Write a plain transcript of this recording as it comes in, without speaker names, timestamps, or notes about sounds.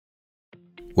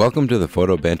Welcome to the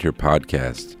Photo Banter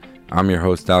Podcast. I'm your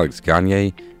host, Alex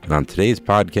Gagne, and on today's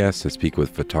podcast, I speak with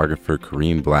photographer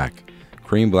Kareem Black.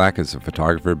 Kareem Black is a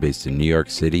photographer based in New York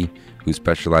City who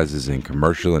specializes in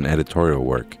commercial and editorial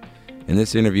work. In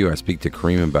this interview, I speak to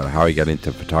Kareem about how he got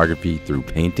into photography through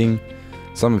painting,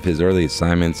 some of his early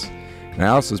assignments, and I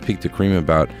also speak to Kareem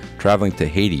about traveling to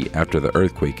Haiti after the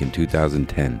earthquake in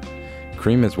 2010.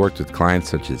 Kareem has worked with clients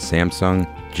such as Samsung,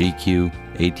 GQ,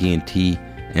 AT&T,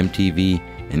 MTV,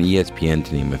 and ESPN,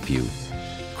 to name a few.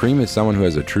 Kareem is someone who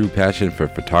has a true passion for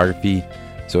photography,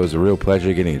 so it was a real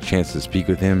pleasure getting a chance to speak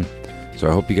with him. So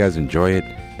I hope you guys enjoy it,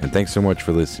 and thanks so much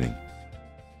for listening.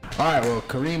 All right, well,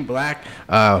 Kareem Black,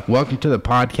 welcome to the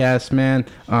podcast, man.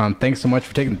 Thanks so much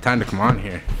for taking the time to come on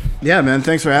here. Yeah, man,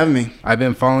 thanks for having me. I've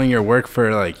been following your work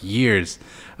for like years.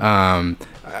 I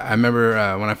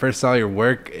remember when I first saw your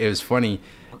work, it was funny.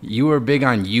 You were big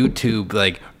on YouTube,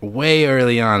 like way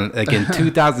early on. Like in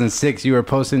 2006, you were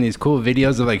posting these cool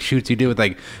videos of like shoots you did with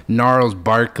like Gnarls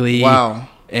Barkley. Wow.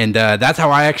 And that's how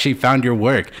I actually found your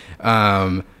work,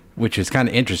 which is kind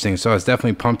of interesting. So I was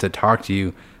definitely pumped to talk to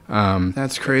you.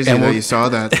 That's crazy that you saw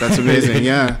that. That's amazing,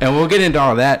 yeah. And we'll get into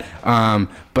all that.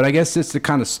 But I guess just to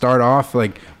kind of start off,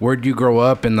 like, where'd you grow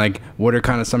up and like what are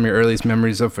kind of some of your earliest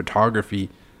memories of photography?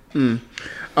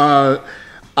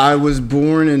 I was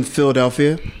born in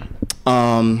Philadelphia.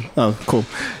 Oh, cool.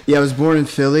 Yeah, I was born in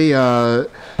Philly. I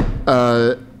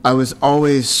was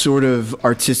always sort of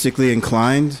artistically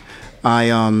inclined.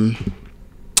 I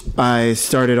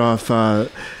started off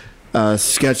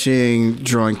sketching,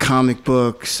 drawing comic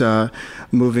books,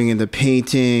 moving into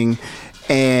painting,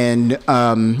 and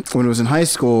when I was in high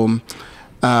school,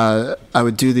 I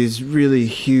would do these really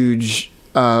huge,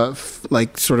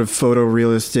 like sort of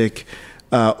photorealistic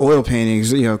oil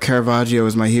paintings. You know, Caravaggio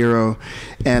was my hero,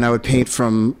 and I would paint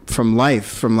from life,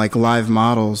 from like live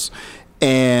models.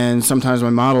 And sometimes my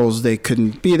models, they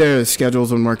couldn't be there, the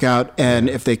schedules wouldn't work out, and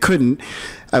if they couldn't,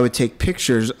 I would take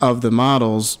pictures of the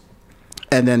models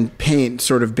and then paint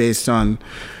sort of based on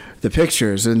the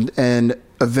pictures. And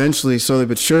eventually, slowly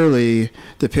but surely,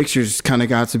 the pictures kind of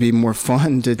got to be more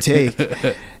fun to take.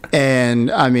 And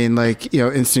I mean, like, you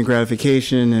know, instant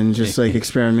gratification and just like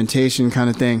experimentation kind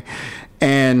of thing.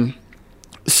 And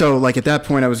so like at that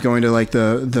point I was going to like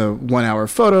the 1 hour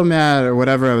photo mat or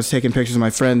whatever. I was taking pictures of my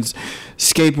friends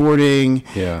skateboarding.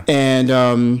 Yeah.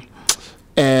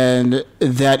 And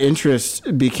that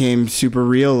interest became super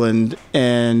real, and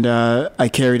I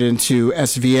carried it into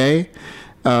SVA,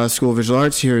 School of Visual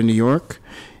Arts here in New York,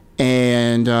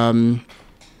 and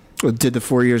did the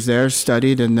 4 years there,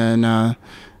 studied, and then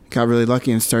got really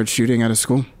lucky and started shooting out of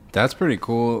school. That's pretty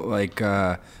cool. Like,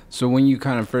 so when you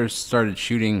kind of first started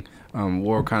shooting, what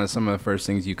were kind of some of the first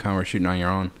things you kind of were shooting on your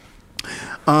own?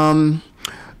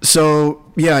 So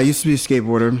yeah, I used to be a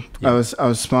skateboarder. Yeah. I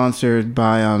was sponsored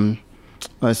by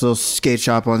this little skate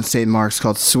shop on St. Mark's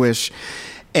called Swish,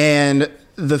 and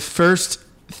the first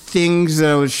things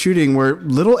that I was shooting were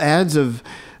little ads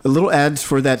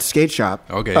for that skate shop.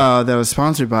 Okay. That I was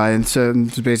sponsored by, and so it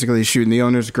was basically shooting the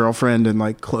owner's girlfriend and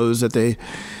like clothes that they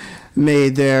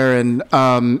made there, and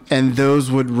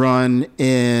those would run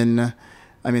in.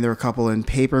 I mean, there were a couple in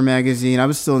Paper Magazine. I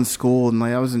was still in school, and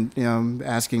like I wasn't, you know,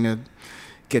 asking to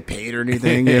get paid or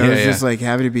anything. You know, I was just like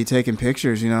happy to be taking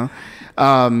pictures, you know.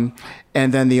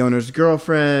 And then the owner's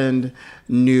girlfriend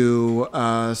knew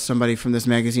somebody from this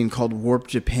magazine called Warp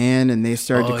Japan, and they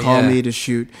started to call me to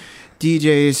shoot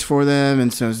DJs for them.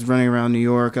 And so I was running around New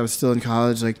York. I was still in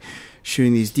college, like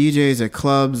shooting these DJs at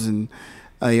clubs, and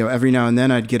you know, every now and then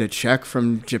I'd get a check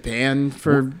from Japan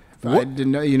for. I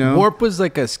didn't know, you know. Warp was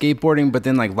like a skateboarding, but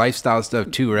then like lifestyle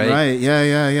stuff too, right? Right.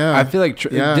 Yeah. I feel like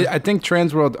I think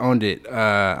Transworld owned it.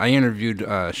 I interviewed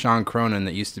Sean Cronin,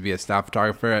 that used to be a staff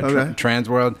photographer at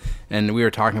Transworld, and we were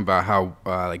talking about how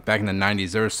like back in the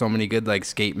 '90s there were so many good like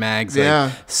skate mags,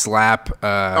 like Slap.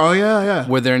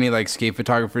 Were there any like skate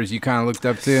photographers you kind of looked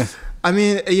up to? I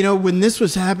mean, you know, when this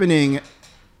was happening,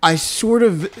 I sort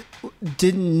of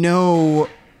didn't know.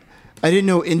 I didn't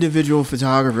know individual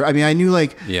photographer. I mean, I knew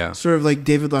like sort of like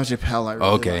David LaChapelle. I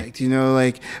really liked, you know,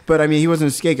 like, but I mean, he wasn't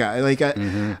a skate guy. Like, I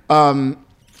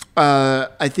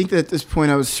think that at this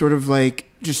point I was sort of like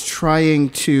just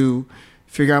trying to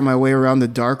figure out my way around the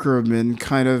darkroom and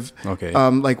kind of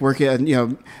like work at, you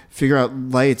know, figure out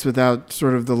lights without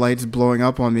sort of the lights blowing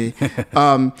up on me.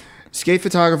 Skate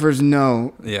photographers,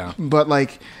 no. Yeah. But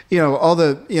like, you know, all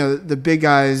the, you know, the big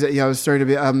guys that, you know, I was starting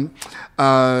to be,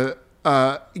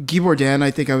 Guy Bourdin, I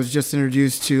think I was just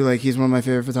introduced to, like, he's one of my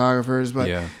favorite photographers, but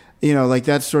you know, like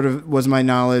that sort of was my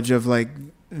knowledge of like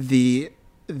the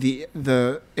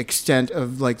the extent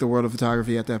of like the world of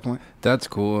photography at that point. That's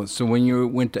cool. So when you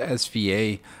went to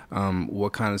SVA,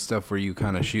 what kind of stuff were you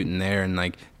kind of shooting there? And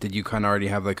like, did you kind of already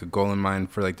have like a goal in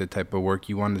mind for like the type of work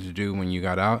you wanted to do when you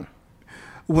got out?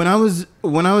 When I was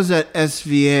at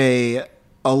SVA,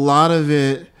 a lot of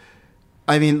it,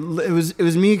 I mean, it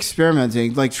was me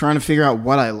experimenting, like trying to figure out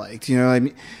what I liked. You know, I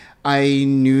mean, I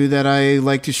knew that I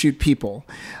like to shoot people.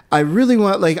 I really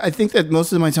want, like, I think that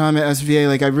most of my time at SVA,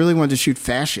 like, I really wanted to shoot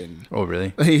fashion. Oh,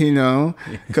 really? You know,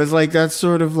 because like that's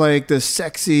sort of like the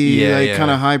sexy,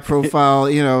 kind of high profile.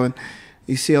 You know, and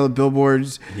you see all the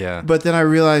billboards. Yeah. But then I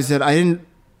realized that I didn't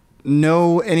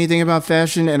know anything about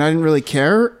fashion, and I didn't really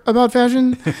care about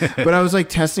fashion. But I was like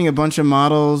testing a bunch of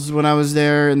models when I was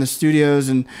there in the studios,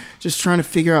 and just trying to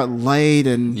figure out light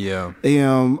and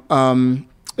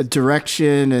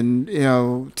direction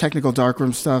and technical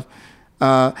darkroom stuff.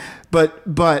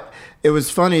 But it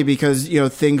was funny because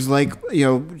things like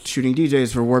shooting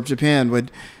DJs for Warp Japan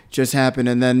would just happen,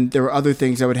 and then there were other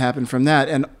things that would happen from that,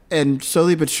 and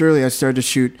slowly but surely I started to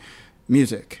shoot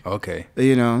music. Okay.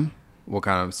 What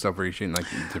kind of stuff were you shooting, like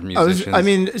the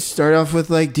musicians? Start off with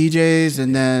like DJs,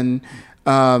 and then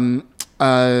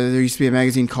there used to be a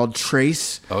magazine called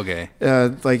Trace. Okay.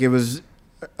 Like it was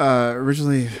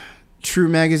originally True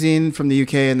magazine from the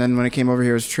UK, and then when it came over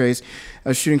here it was Trace. I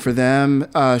was shooting for them,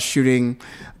 shooting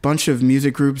a bunch of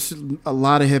music groups, a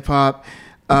lot of hip hop.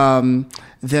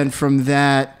 Then from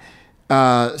that,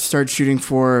 started shooting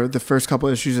for the first couple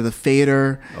issues of the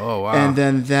Fader. Oh wow! And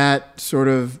then that sort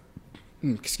of,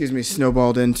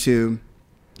 snowballed into,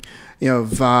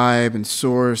 Vibe and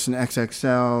Source and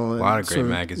XXL. A lot of great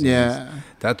magazines. Yeah.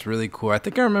 That's really cool. I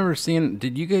think I remember seeing,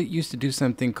 did you get used to do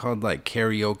something called like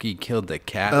Karaoke Killed the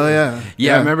Cat? Oh, yeah.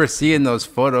 Yeah, I remember seeing those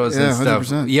photos and stuff.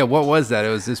 100%. Yeah, what was that? It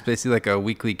was just basically like a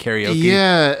weekly karaoke?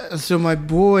 Yeah, so my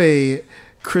boy,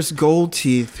 Chris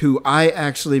Goldteeth, who I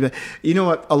actually, you know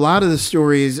what, a lot of the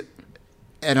stories,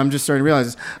 and I'm just starting to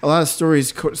realize this, a lot of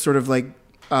stories sort of like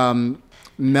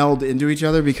meld into each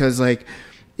other because like,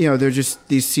 they're just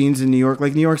these scenes in New York.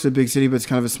 Like, New York's a big city, but it's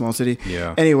kind of a small city.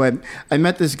 Yeah. Anyway, I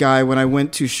met this guy when I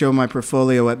went to show my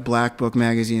portfolio at Black Book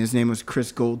magazine. His name was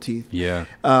Chris Goldteeth. Yeah.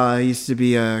 He used to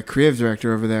be a creative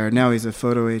director over there. Now he's a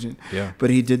photo agent. Yeah. But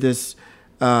he did this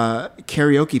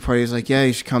karaoke party. He's like, yeah,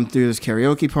 you should come through this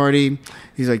karaoke party.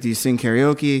 He's like, do you sing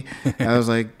karaoke? I was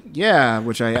like, yeah,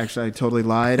 which I totally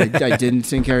lied. I didn't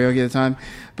sing karaoke at the time.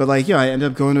 But like, I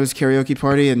ended up going to his karaoke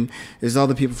party, and there's all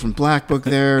the people from Black Book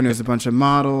there, and there's a bunch of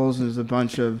models, and there's a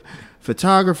bunch of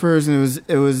photographers, and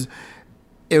it was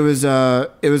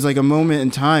like a moment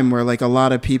in time where like a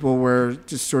lot of people were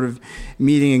just sort of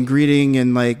meeting and greeting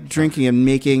and like drinking and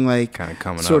making like kind of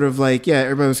coming sort up. of like,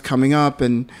 everybody was coming up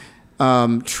and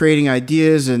trading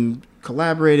ideas and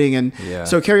collaborating, and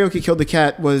so Karaoke Killed the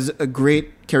Cat was a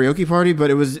great karaoke party, but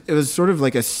it was sort of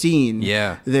like a scene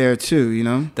there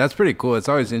too, That's pretty cool. It's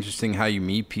always interesting how you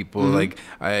meet people. Mm-hmm. Like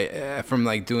I from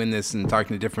like doing this and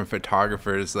talking to different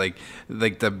photographers, like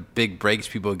the big breaks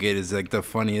people get is like the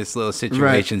funniest little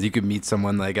situations. Right. You could meet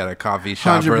someone like at a coffee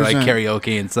shop 100%. Or like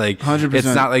karaoke, and it's like 100%. It's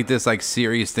not like this like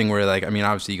serious thing where like, I mean,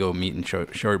 obviously you go meet and show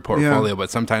your portfolio, but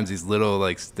sometimes these little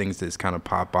like things just kind of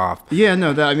pop off. Yeah,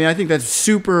 no, I think that's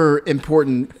super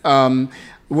important.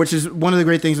 Which is one of the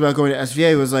great things about going to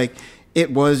SVA was like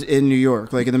it was in New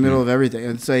York, like in the middle of everything.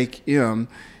 It's like, I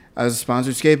was a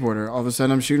sponsored skateboarder. All of a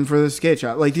sudden I'm shooting for the skate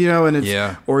shop. Like, and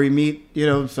it's, or you meet,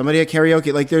 somebody at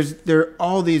karaoke. Like there are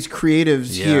all these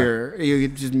creatives here. You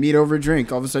just meet over a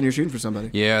drink. All of a sudden you're shooting for somebody.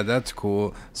 Yeah, that's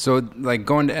cool. So like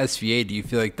going to SVA, do you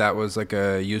feel like that was like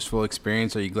a useful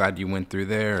experience? Are you glad you went through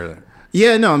there? Or?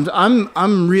 Yeah, no,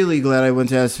 I'm really glad I went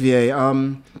to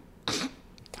SVA.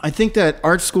 I think that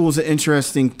art school is an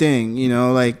interesting thing,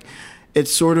 like it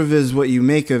sort of is what you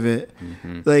make of it.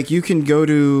 Mm-hmm. Like you can go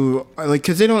to, like,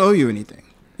 cause they don't owe you anything,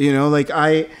 like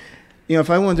if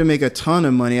I wanted to make a ton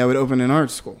of money, I would open an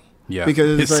art school. Yeah.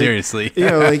 Because it's like, seriously,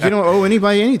 like you don't owe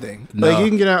anybody anything. No. Like you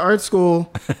can get out of art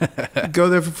school, go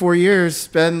there for 4 years,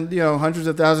 spend, hundreds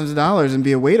of thousands of dollars and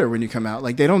be a waiter when you come out.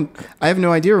 Like I have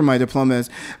no idea where my diploma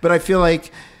is, but I feel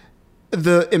like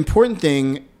the important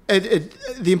thing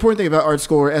about art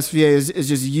school or SVA is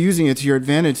just using it to your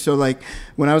advantage. So like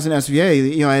when I was in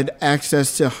SVA, I had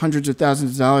access to hundreds of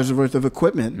thousands of dollars worth of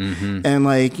equipment, mm-hmm. and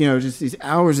like, just these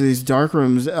hours of these dark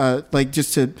rooms, like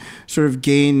just to sort of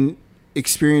gain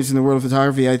experience in the world of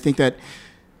photography. I think that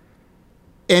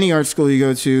any art school you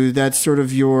go to, that's sort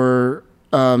of you're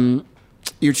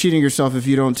cheating yourself if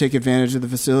you don't take advantage of the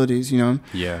facilities,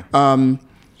 Yeah.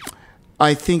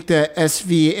 I think that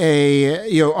SVA,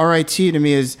 RIT to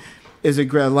me is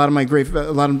a lot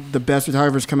of the best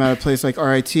photographers come out of a place like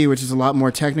RIT, which is a lot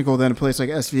more technical than a place like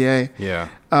SVA. Yeah.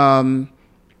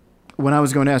 When I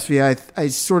was going to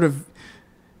SVA,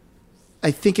 I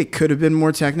think it could have been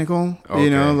more technical. Okay. You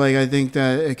know, like I think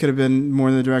that it could have been more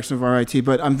in the direction of RIT.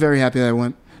 But I'm very happy that I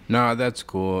went. No, that's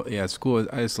cool. Yeah, school.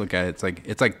 I just look at it.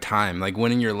 It's like time. Like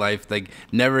when in your life, like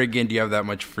never again do you have that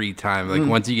much free time. Like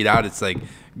once you get out, it's like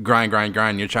grind.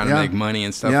 You're trying to make money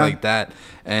and stuff like that.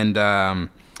 And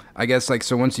I guess like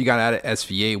so. Once you got out of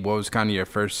SVA, what was kind of your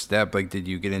first step? Like, did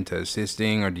you get into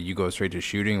assisting, or did you go straight to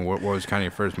shooting? What was kind of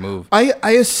your first move? I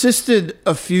assisted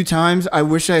a few times. I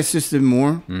wish I assisted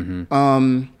more.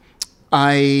 Mm-hmm.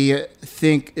 I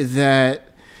think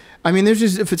that. I mean, there's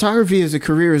just photography as a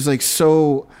career is like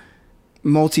so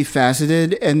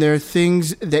multifaceted, and there are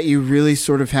things that you really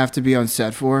sort of have to be on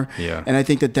set for. Yeah. And I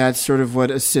think that that's sort of what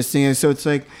assisting is. So it's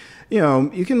like, you know,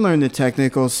 you can learn the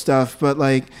technical stuff, but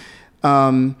like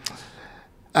writing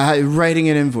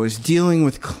an invoice, dealing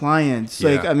with clients,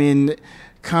 like, I mean,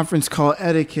 conference call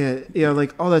etiquette, you know,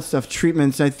 like all that stuff,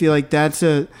 treatments. I feel like that's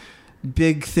a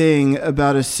big thing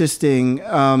about assisting.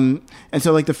 And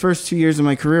so like the first 2 years of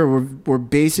my career were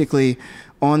basically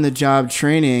on the job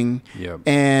training. Yep.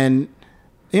 And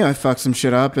I fucked some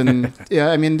shit up, and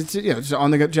I mean, it's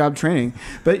on the job training.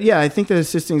 But I think that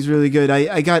assisting is really good.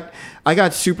 I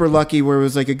got super lucky where it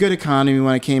was like a good economy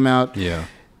when I came out. Yeah.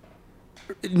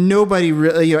 Nobody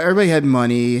really, everybody had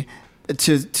money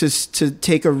to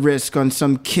take a risk on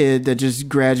some kid that just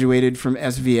graduated from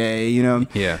SVA, you know?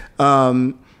 Yeah.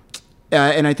 And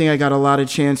I think I got a lot of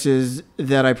chances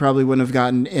that I probably wouldn't have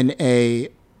gotten in a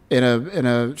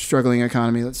struggling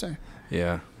economy, let's say.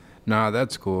 Yeah. No,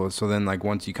 that's cool. So then, like,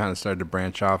 once you kind of started to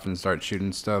branch off and start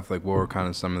shooting stuff, like, what were kind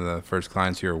of some of the first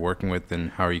clients you were working with, and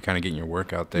how are you kind of getting your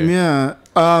work out there? Yeah.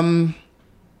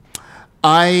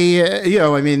 I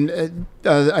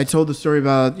told the story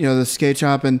about, the skate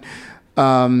shop, and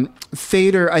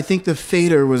Fader. I think the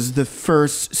Fader was the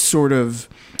first sort of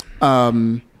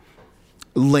landmark.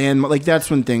 Like, that's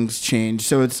when things changed.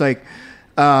 So it's like,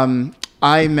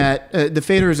 I met the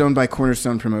Fader is owned by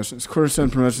Cornerstone Promotions.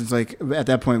 Cornerstone Promotions, like at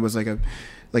that point, was like a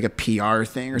PR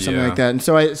thing or something like that. And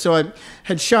so I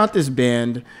had shot this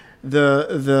band.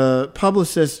 The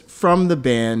publicist from the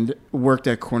band worked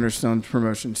at Cornerstone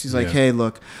Promotions. He's like, hey,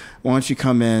 look, why don't you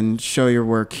come in, show your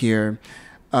work here?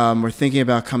 We're thinking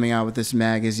about coming out with this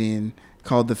magazine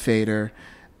called The Fader.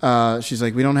 She's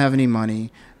like, we don't have any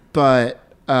money, but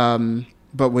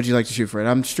would you like to shoot for it?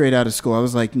 I'm straight out of school. I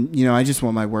was like, I just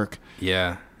want my work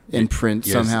in print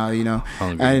somehow,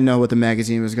 hungry. I didn't know what the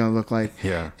magazine was going to look like.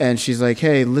 Yeah. And she's like,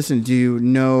 hey, listen, do you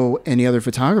know any other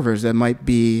photographers that might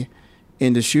be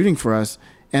into shooting for us?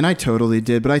 And I totally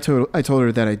did, but I told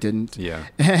her that I didn't. Yeah.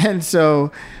 And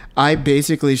so I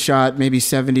basically shot maybe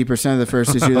 70% of the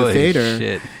first issue of The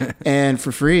Fader and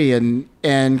for free and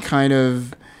kind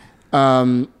of,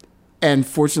 and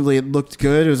fortunately, it looked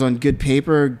good. It was on good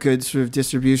paper, good sort of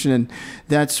distribution, and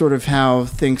that's sort of how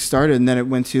things started. And then it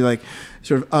went to like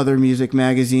sort of other music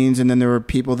magazines, and then there were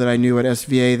people that I knew at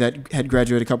SVA that had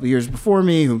graduated a couple of years before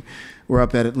me who were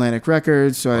up at Atlantic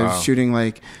Records. So I was shooting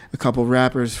like a couple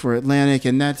rappers for Atlantic,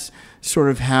 and that's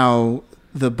sort of how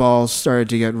the ball started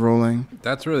to get rolling.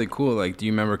 That's really cool. Like, do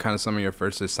you remember kind of some of your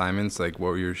first assignments? Like, what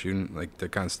were you shooting? Like,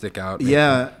 that kind of stick out? Maybe?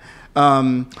 Yeah,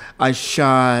 I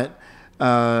shot.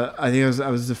 I think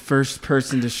I was the first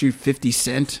person to shoot 50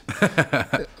 Cent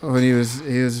when he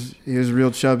was real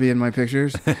chubby in my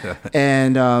pictures,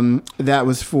 and that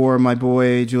was for my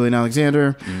boy Julian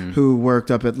Alexander, who worked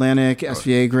up Atlantic,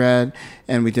 SVA grad,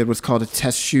 and we did what's called a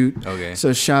test shoot. Okay.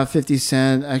 So shot 50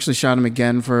 Cent. I actually shot him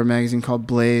again for a magazine called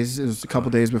Blaze. It was a couple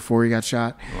days before he got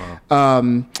shot.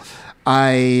 Wow.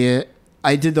 I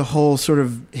did the whole sort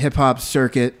of hip hop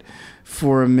circuit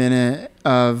for a minute.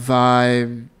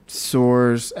 Vibe,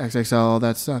 Source, XXL, all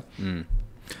that stuff.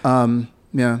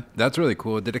 Yeah. That's really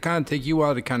cool. Did it kind of take you a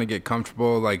while to kind of get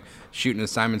comfortable, like, shooting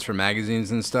assignments for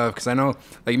magazines and stuff? Because I know,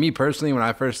 like, me personally, when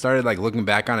I first started, like, looking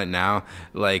back on it now,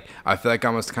 like, I feel like I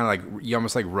almost kind of, like, you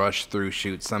almost, like, rush through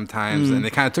shoots sometimes. And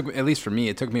it kind of took, at least for me,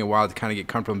 it took me a while to kind of get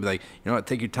comfortable and be like, you know what,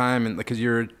 take your time. And because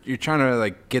you're trying to,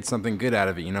 like, get something good out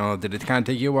of it, Did it kind of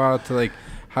take you a while to, like,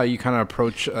 how you kind of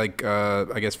approach, like,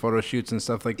 I guess, photo shoots and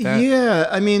stuff like that? Yeah,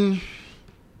 I mean...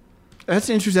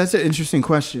 That's interesting. That's an interesting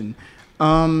question.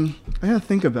 I gotta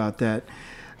think about that.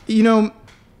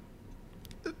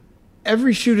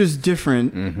 Every shoot is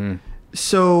different,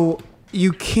 so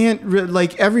you can't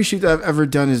like every shoot that I've ever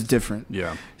done is different.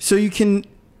 Yeah. So you can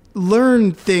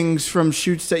learn things from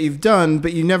shoots that you've done,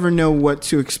 but you never know what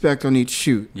to expect on each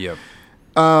shoot. Yep.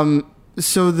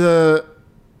 So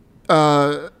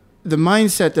the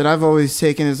mindset that I've always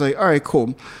taken is like, all right,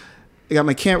 cool. I got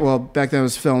my well, back then it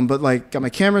was film, but like got my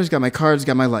cameras, got my cards,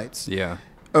 got my lights. Yeah.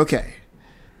 Okay.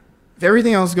 If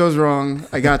everything else goes wrong,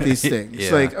 I got these things.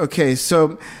 Yeah. Like, okay,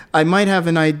 so I might have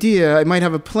an idea, I might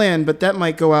have a plan, but that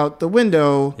might go out the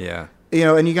window. Yeah. You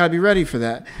know, and you got to be ready for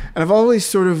that. And I've always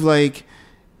sort of like,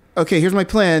 okay, here's my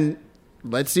plan.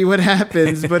 Let's see what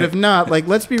happens. But if not, like,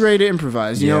 let's be ready to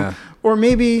improvise, you know? Or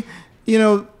maybe, you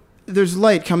know, there's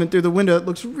light coming through the window. It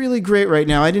looks really great right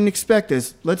now. I didn't expect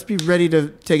this. Let's be ready to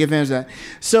take advantage of that.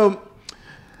 So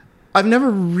I've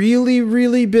never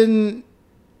really been,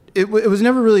 it was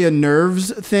never really a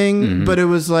nerves thing, but it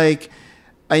was like,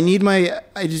 I need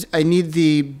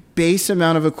the base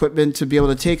amount of equipment to be able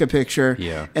to take a picture.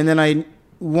 Yeah. And then I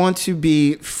want to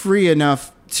be free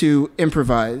enough to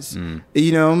improvise,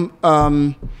 you know?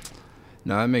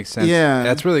 No, that makes sense. Yeah.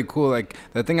 That's really cool. Like,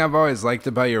 the thing I've always liked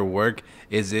about your work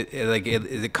is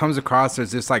it comes across,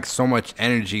 there's just like so much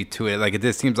energy to it. Like, it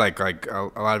just seems like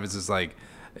a lot of it's just like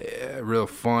real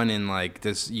fun, and like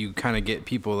this, you kind of get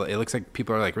people, it looks like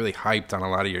people are like really hyped on a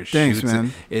lot of your shoots. Thanks,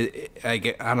 man.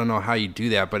 I don't know how you do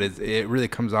that, but it really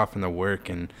comes off in the work,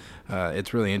 and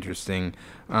it's really interesting.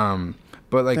 But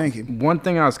like, one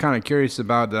thing I was kind of curious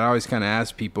about that I always kind of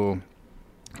ask people,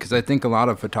 because I think a lot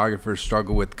of photographers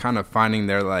struggle with kind of finding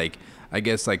their, like, I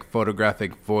guess, like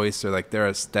photographic voice, or like their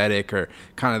aesthetic, or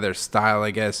kind of their style,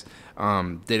 I guess.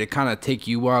 Did it kind of take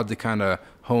you a while to kind of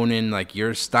hone in like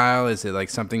your style? Is it like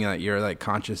something that you're like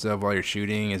conscious of while you're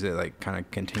shooting? Is it like kind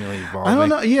of continually evolving? I don't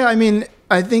know. Yeah, I mean,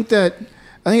 I think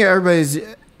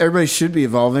everybody should be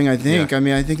evolving. I think. Yeah. I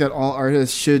mean, I think that all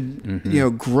artists should, you know,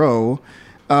 grow.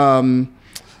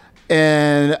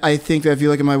 And I think that if you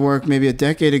look at my work maybe a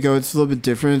decade ago, it's a little bit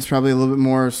different. It's probably a little bit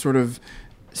more sort of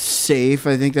safe.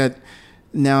 I think that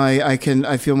now I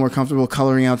feel more comfortable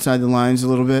coloring outside the lines a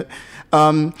little bit.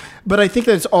 But I think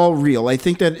that it's all real. I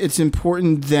think that it's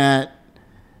important that,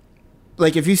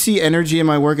 like, if you see energy in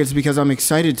my work, it's because I'm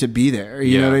excited to be there.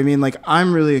 You know what I mean? Like,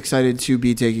 I'm really excited to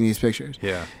be taking these pictures.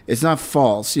 Yeah. It's not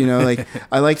false, you know, like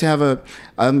I like to have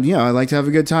I like to have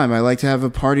a good time. I like to have a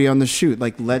party on the shoot.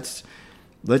 Like, let's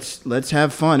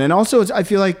have fun. And also I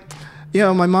feel like, you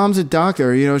know, my mom's a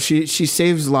doctor, you know, she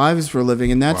saves lives for a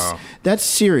living, and that's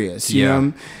serious. You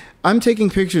know, I'm taking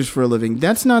pictures for a living.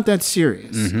 That's not that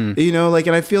serious. You know, like,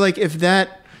 and I feel like if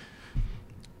that,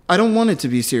 I don't want it to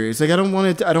be serious. Like, I don't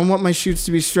want my shoots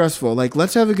to be stressful. Like,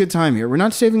 let's have a good time here. We're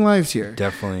not saving lives here.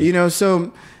 Definitely. You know,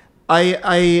 so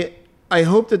I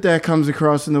hope that comes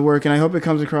across in the work, and I hope it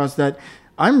comes across that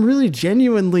I'm really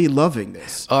genuinely loving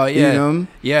this. Oh, yeah. You know?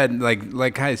 Yeah,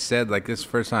 like I said, like, this is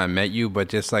the first time I met you, but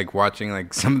just like watching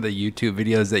like some of the YouTube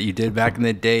videos that you did back in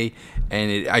the day,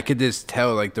 and I could just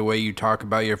tell, like, the way you talk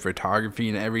about your photography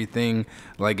and everything,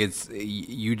 like,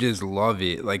 you just love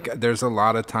it. Like, there's a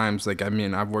lot of times, like, I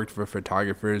mean, I've worked for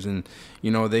photographers, and,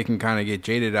 you know, they can kind of get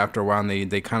jaded after a while, and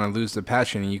they kind of lose the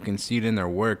passion, and you can see it in their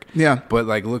work. Yeah. But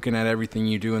like, looking at everything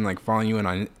you do and like following you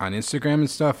on Instagram and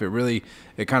stuff,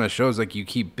 it kind of shows like you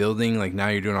keep building. Like, now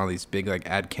you're doing all these big like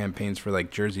ad campaigns for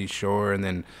like Jersey Shore, and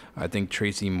then I think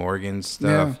Tracy Morgan's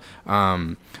stuff.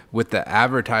 With the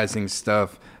advertising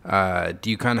stuff, do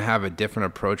you kind of have a different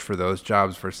approach for those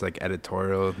jobs versus like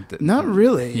editorial? Not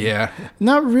really. Yeah.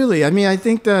 Not really. I mean, I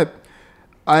think that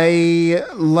I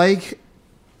like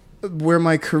where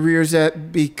my career's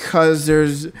at because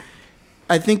the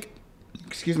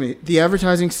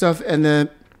advertising stuff and the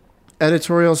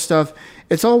editorial stuff,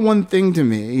 it's all one thing to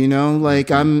me, you know? Like,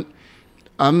 I'm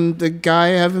the guy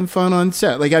having fun on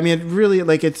set. Like, I mean, it really,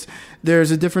 like,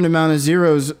 there's a different amount of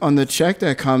zeros on the check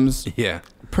that comes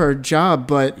per job,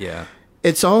 but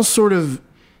it's all sort of,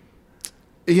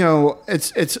 you know,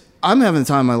 I'm having the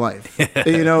time of my life,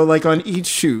 you know, like, on each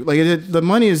shoot. Like, the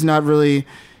money is not really,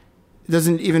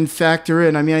 doesn't even factor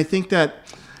in. I mean, I think that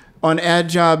on ad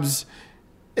jobs,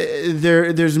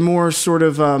 there's more sort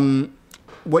of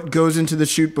what goes into the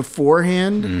shoot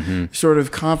beforehand, sort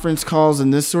of conference calls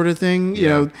and this sort of thing. You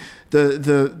know,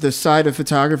 the side of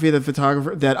photography, the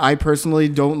photographer that I personally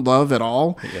don't love at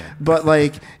all. But,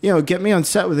 like, you know, get me on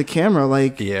set with a camera,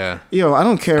 like, you know, I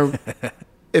don't care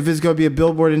if it's going to be a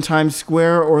billboard in Times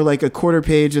Square or like a quarter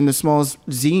page in the smallest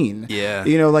zine.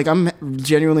 You know, like, I'm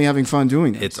genuinely having fun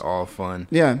doing it. It's all fun.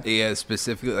 Yeah,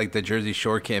 specifically like the Jersey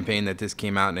Shore campaign that just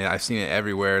came out, and I've seen it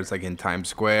everywhere. It's like in Times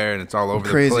Square, and it's all over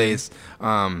the place.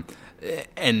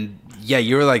 And yeah,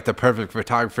 you were like the perfect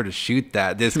photographer to shoot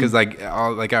that. This because like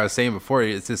I was saying before,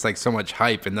 it's just like so much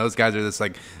hype, and those guys are just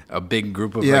like a big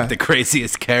group of like the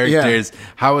craziest characters.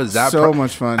 How was that? So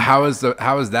much fun. How was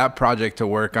that project to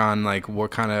work on? Like,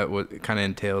 what kind of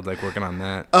entailed like working on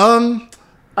that?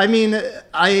 I mean,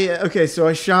 okay, so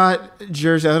I shot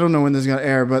Jersey. I don't know when this is gonna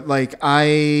air, but like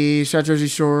I shot Jersey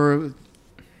Shore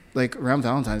like around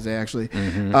Valentine's Day, actually,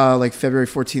 like February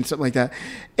 14th, something like that.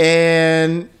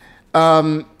 And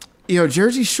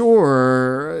Jersey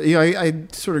Shore, I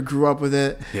sort of grew up with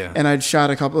it, and I'd shot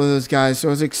a couple of those guys, so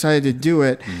I was excited to do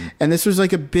it. And this was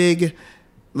like a big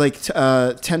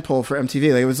tentpole for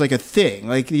MTV. Like it was like a thing.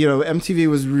 Like MTV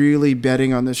was really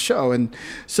betting on this show, and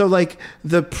so like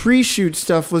the pre-shoot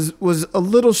stuff was a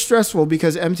little stressful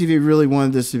because MTV really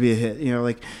wanted this to be a hit.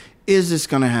 Like, is this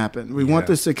going to happen? We want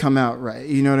this to come out right.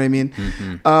 You know what I mean?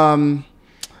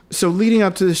 So leading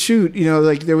up to the shoot,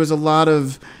 like there was a lot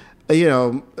of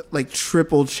like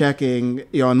triple checking,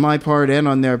 on my part and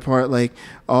on their part, like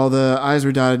all the I's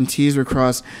were dotted and T's were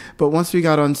crossed. But once we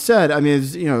got on set, I mean,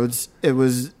 it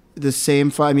was the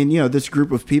same. I mean, this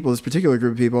group of people, this particular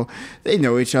group of people, they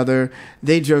know each other.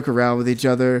 They joke around with each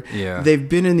other. Yeah. They've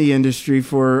been in the industry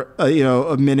for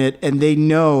a minute, and they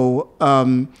know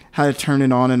how to turn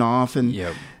it on and off, and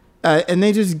and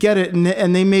they just get it,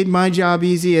 and they made my job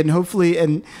easy, and hopefully,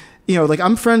 and like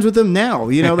I'm friends with them now.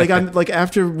 Like I'm like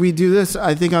after we do this,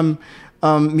 I think I'm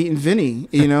meeting Vinny.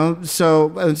 So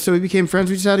we became friends.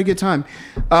 We just had a good time.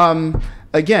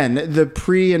 Again, the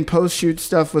pre and post shoot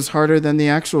stuff was harder than the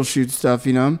actual shoot stuff.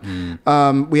 We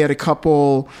had a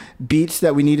couple beats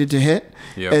that we needed to hit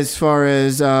as far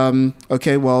as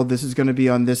okay, well, this is going to be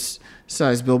on this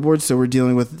size billboard, so we're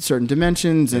dealing with certain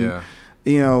dimensions and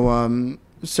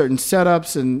certain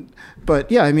setups but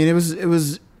yeah, I mean it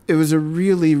was a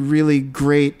really, really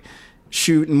great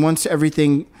shoot. And once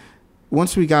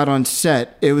we got on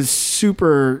set, it was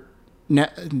super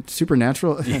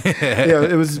natural.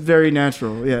 It was very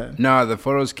natural. Yeah. No, the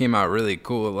photos came out really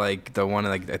cool. Like the one,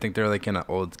 like I think they're like in an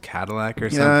old Cadillac or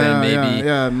something, maybe.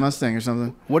 Yeah, Mustang or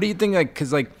something. What do you think? Like,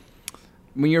 cause like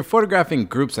when you're photographing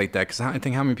groups like that, because I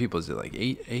think how many people is it? Like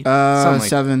eight? Like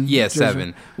 7. Yeah,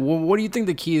 7. Well, what do you think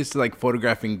the key is to like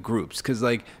photographing groups? Because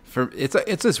like it's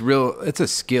a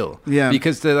skill. Yeah.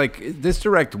 Because to like this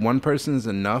direct one person is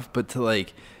enough, but to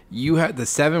like you have the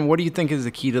 7. What do you think is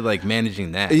the key to like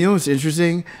managing that? You know what's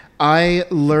interesting? I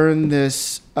learned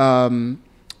this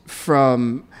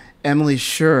from Emily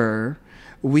Schur.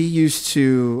 We used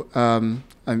to,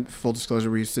 full disclosure,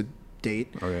 we used to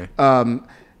date. Okay.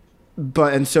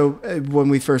 So when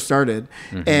we first started,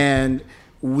 and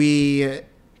we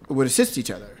would assist each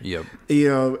other. Yep.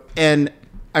 And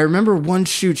I remember one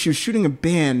shoot. She was shooting a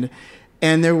band,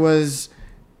 and it was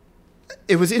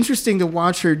interesting to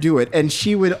watch her do it. And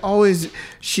she would always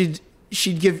she'd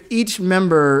give each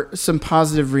member some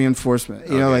positive reinforcement.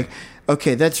 Like,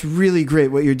 okay, that's really great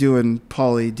what you're doing,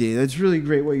 Paulie D. That's really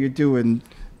great what you're doing,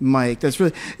 Mike. That's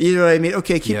really, what I mean?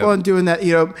 Okay, keep on doing that.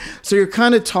 So you're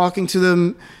kind of talking to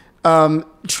them.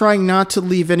 Trying not to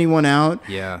leave anyone out.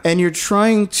 Yeah. And you're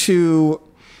trying to,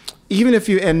 even if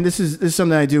and this is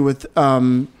something I do with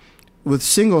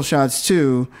single shots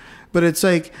too, but it's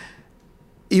like,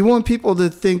 you want people to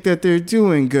think that they're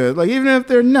doing good, like even if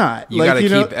they're not. You got to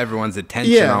keep everyone's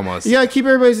attention almost. Yeah, keep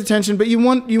everybody's attention, but you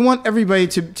want everybody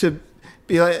to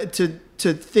be like,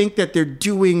 to think that they're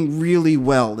doing really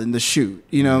well in the shoot,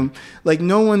 like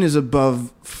no one is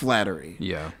above flattery.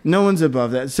 Yeah. No one's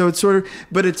above that. So it's sort of,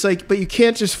 but it's like, but you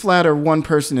can't just flatter one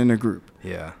person in a group.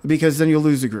 Yeah. Because then you'll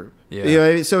lose a group.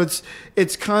 Yeah. So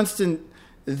it's constant,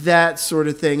 that sort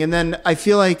of thing. And then I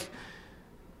feel like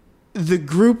the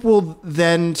group will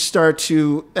then start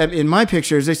to, in my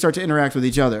pictures, they start to interact with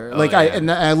each other. I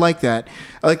like that.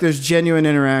 I like those genuine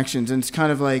interactions. And it's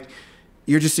kind of like,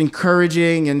 you're just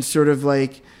encouraging and sort of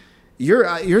like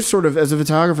you're sort of, as a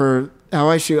photographer, how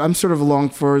I shoot, I'm sort of along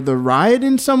for the ride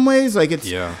in some ways. Like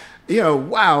it's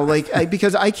wow, like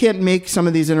because I can't make some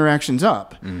of these interactions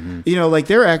up. Like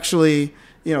they're actually,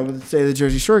 let's say the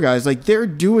Jersey Shore guys, like they're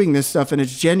doing this stuff and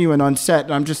it's genuine on set,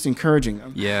 and I'm just encouraging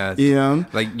them. Yeah.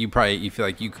 Like you feel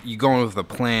like you go in with a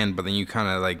plan, but then you kind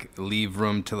of like leave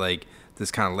room to like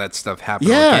just kind of let stuff happen.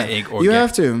 Yeah, you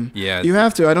have to. Yeah, you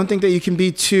have to. I don't think that you can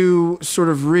be too sort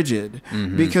of rigid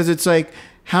because it's like,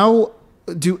 how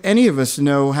do any of us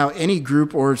know how any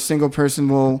group or single person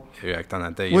will react on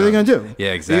that day? What are they going to do?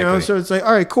 Yeah, exactly. So it's like,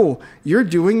 all right, cool. You're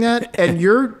doing that, and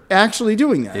you're actually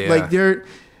doing that. Yeah. Like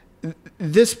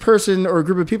this person or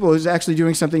group of people is actually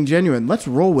doing something genuine. Let's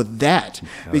roll with that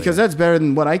because that's better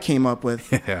than what I came up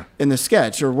with in the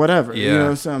sketch or whatever.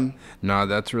 Yeah. No,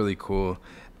 that's really cool.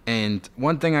 And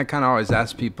one thing I kind of always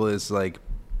ask people is like,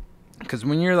 because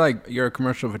when you're a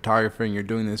commercial photographer and you're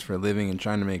doing this for a living and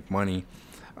trying to make money,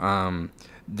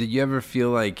 did you ever feel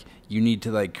like you need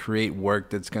to like create work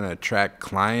that's going to attract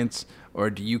clients, or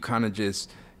do you kind of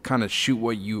just kind of shoot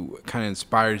what you kind of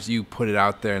inspires you, put it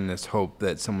out there in this hope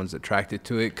that someone's attracted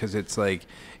to it. Because it's like,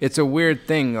 it's a weird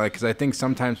thing. Like, because I think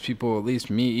sometimes people, at least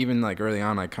me, even like early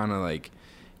on, I kind of like,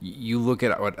 you look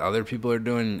at what other people are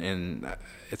doing and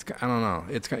it's, I don't know.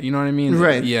 It's, you know what I mean?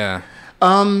 Right. Yeah.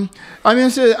 I mean,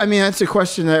 that's a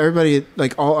question that everybody,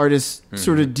 like all artists,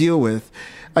 sort of deal with.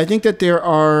 I think that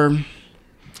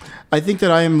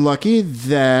I am lucky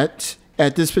that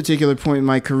at this particular point in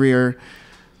my career,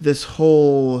 this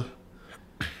whole,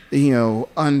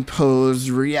 unposed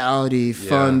reality,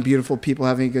 fun, beautiful people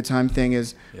having a good time thing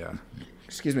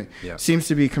seems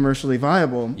to be commercially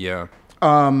viable. Yeah.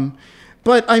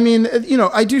 But I mean,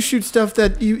 I do shoot stuff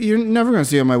that you're never going to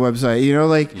see on my website,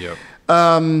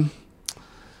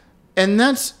 and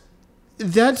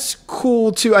that's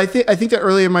cool too. I think that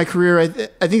early in my career, I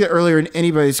think that earlier in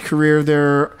anybody's career,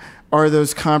 there are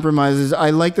those compromises.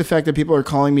 I like the fact that people are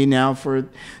calling me now for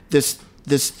this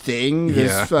thing,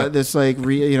 this like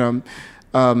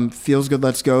feels good,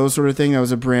 let's go sort of thing. That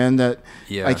was a brand that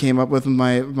I came up with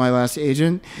my last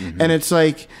agent, and it's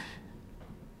like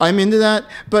I'm into that.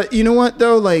 But you know what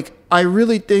though? Like I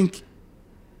really think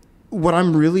what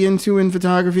I'm really into in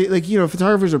photography, like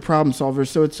photographers are problem solvers.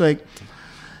 So it's like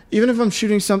even if I'm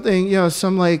shooting something,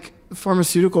 some like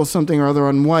pharmaceutical something or other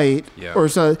on white or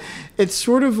so, it's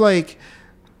sort of like,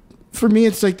 for me,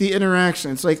 it's like the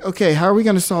interaction. It's like, okay, how are we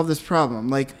going to solve this problem?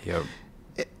 Like,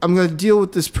 I'm going to deal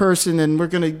with this person and we're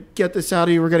going to get this out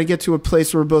of you. We're going to get to a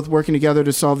place where we're both working together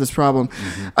to solve this problem.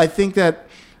 I think that,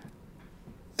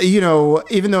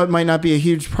 even though it might not be a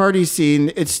huge party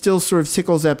scene, it still sort of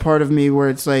tickles that part of me where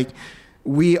it's like,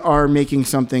 we are making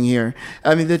something here.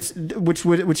 I mean, that's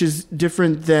which is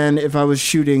different than if I was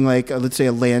shooting like let's say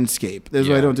a landscape. That's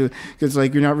what I don't do, because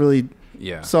like you're not really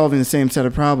solving the same set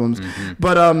of problems.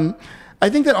 But I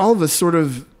think that all of us sort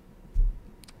of,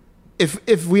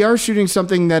 if we are shooting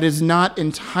something that is not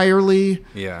entirely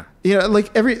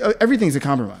like everything's a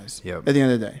compromise at the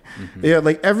end of the day.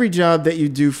 Like every job that you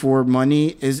do for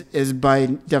money is by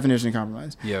definition a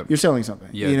compromise. You're selling something.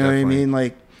 You know what I mean?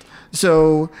 Like,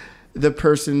 so the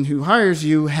person who hires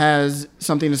you has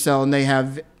something to sell and they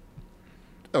have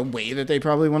a way that they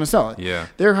probably want to sell it.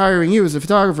 They're hiring you as a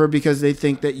photographer because they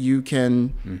think that you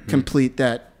can complete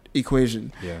that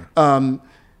equation.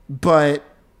 But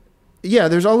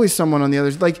there's always someone on the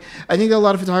other. Like, I think that a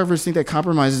lot of photographers think that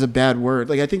compromise is a bad word.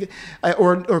 Like, I think,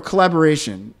 or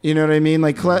collaboration. You know what I mean?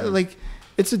 Like, like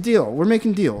it's a deal. We're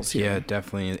making deals here. Yeah,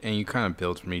 definitely. And you kind of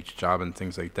build from each job and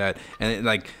things like that. And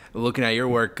like looking at your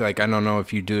work, like I don't know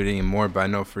if you do it anymore, but I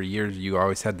know for years you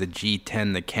always had the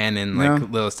G10, the Canon, like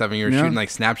little stuff, and you were shooting like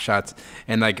snapshots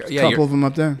and like a couple of them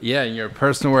up there. Yeah, and your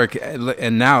personal work,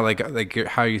 and now like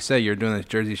how you say you're doing this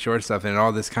Jersey Shore stuff, and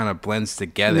all this kind of blends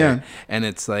together. And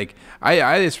it's like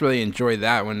I just really enjoy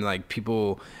that when like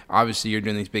people, obviously you're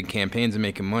doing these big campaigns and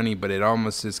making money, but it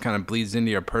almost just kind of bleeds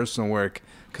into your personal work.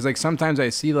 Because, like, sometimes I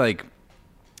see, like,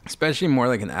 especially more,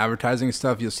 like, in advertising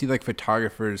stuff, you'll see, like,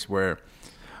 photographers where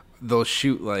they'll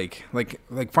shoot, like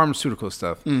pharmaceutical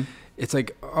stuff. It's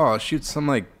like, oh, I'll shoot some,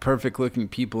 like, perfect-looking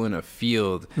people in a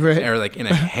field or, like, in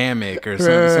a hammock or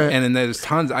something. And then there's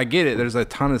tons. I get it. There's a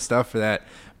ton of stuff for that.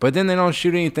 But then they don't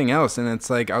shoot anything else. And it's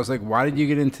like, I was like, why did you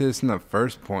get into this in the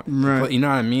first point? You know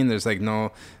what I mean? There's, like,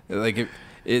 no, like,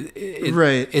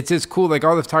 it's just cool. Like,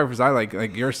 all the photographers I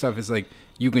like your stuff is, like,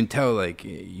 you can tell, like,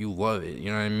 you love it.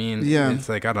 You know what I mean? Yeah. It's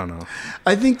like, I don't know.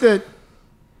 I think that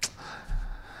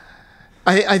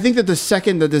I think that the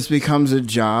second that this becomes a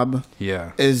job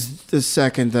is the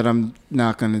second that I'm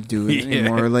not going to do it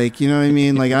anymore. Like, you know what I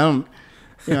mean? Like, I don't...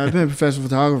 I've been a professional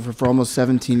photographer for almost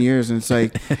 17 years, and it's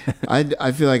like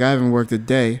I feel like I haven't worked a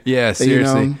day. Yeah,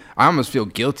 seriously. I almost feel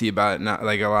guilty about it. Not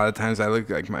like a lot of times I look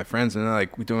like my friends and they're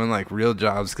like doing like real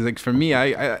jobs, because like for me,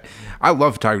 I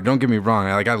love photography. Don't get me wrong.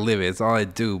 I live it. It's all I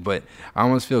do. But I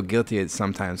almost feel guilty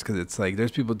sometimes, because it's like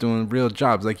there's people doing real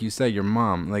jobs, like you said, your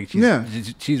mom. Like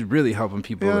she's really helping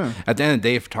people. Yeah. At the end of the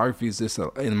day, photography is just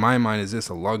in my mind is just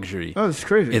a luxury. Oh, it's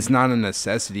crazy. It's not a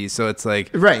necessity. So it's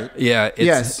like Yeah.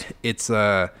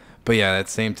 It's but yeah, at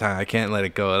the same time, I can't let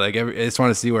it go. Like, I just want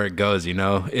to see where it goes. It's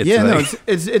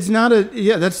it's not a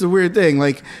that's the weird thing.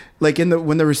 Like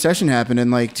when the recession happened in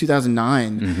like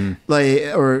 2009,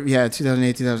 2008,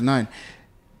 2009.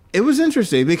 It was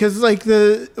interesting because like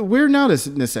we're not a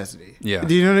necessity. Yeah.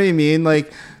 Do you know what I mean?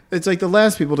 Like it's like the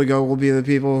last people to go will be the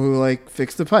people who like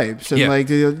fix the pipes and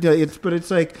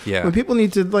it's like when people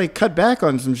need to like cut back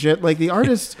on some shit, like the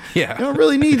artists don't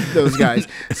really need those guys.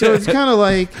 So it's kind of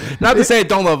like, not to say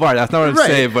don't love art. That's not what I'm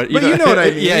saying, but you know what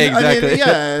I mean. Yeah, exactly.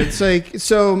 I mean, it's like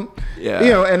so. Yeah.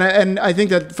 You know, and I think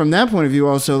that from that point of view,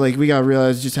 also like we gotta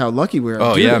realize just how lucky we are.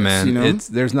 Oh yeah, man. You know?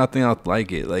 There's nothing else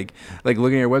like it. Like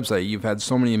looking at your website, you've had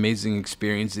so many amazing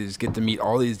experiences. Get to meet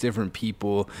all these different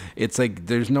people. It's like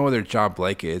there's no other job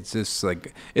like it. It's just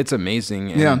like it's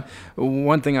amazing. And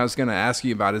one thing I was gonna ask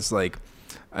you about is like,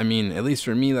 I mean, at least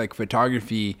for me, like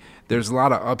photography, there's a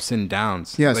lot of ups and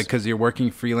downs. Yes. Like, because you're working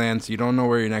freelance, you don't know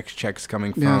where your next check's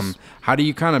coming from. Yes. How do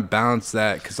you kind of balance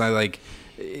that? Because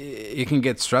it can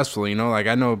get stressful, you know. Like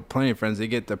I know plenty of friends, they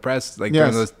get depressed like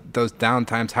during those down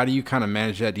times. How do you kind of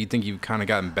manage that? Do you think you've kind of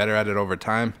gotten better at it over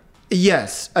time?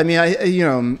 Yes, I mean,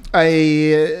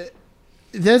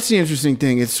 that's the interesting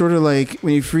thing. It's sort of like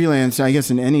when you freelance, I guess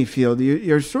in any field,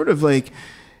 you're sort of like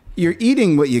you're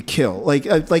eating what you kill. Like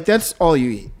that's all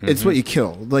you eat. Mm-hmm. It's what you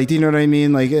kill. Like, do you know what I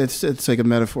mean? Like it's like a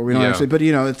metaphor. We don't actually, but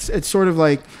you know, it's sort of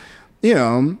like, you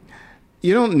know.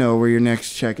 You don't know where your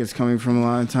next check is coming from a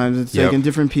lot of times. It's like, and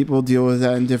different people deal with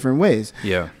that in different ways.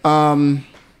 Yeah.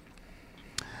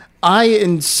 I,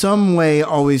 in some way,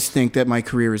 always think that my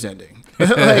career is ending.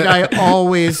 Like, I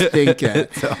always think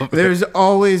that. There's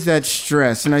always that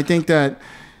stress. And I think that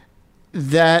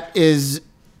is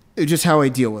just how I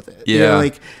deal with it. Yeah. You know,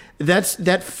 like,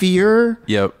 that fear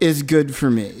is good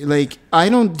for me. Like, I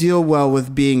don't deal well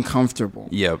with being comfortable.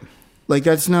 Yep. Like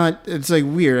that's not. It's like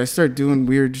weird. I start doing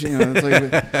weird. You know, it's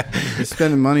like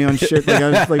spending money on shit. Like I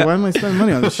was like, why am I spending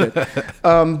money on this shit?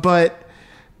 But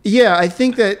yeah, I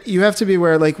think that you have to be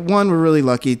aware. Like one, we're really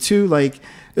lucky. Two, like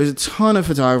there's a ton of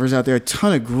photographers out there, a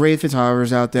ton of great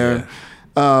photographers out there.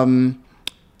 Yeah.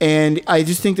 And I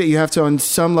just think that you have to, on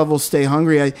some level, stay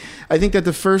hungry. I think that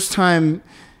the first time,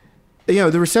 you know,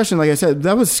 the recession, like I said,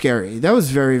 that was scary. That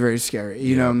was very, very scary.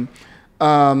 You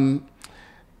know.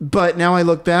 But now I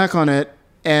look back on it,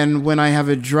 and when I have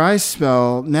a dry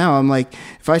spell, now I'm like,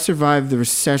 if I survive the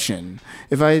recession,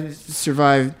 if I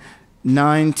survive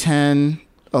 9, 10,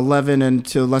 11, and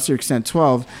to a lesser extent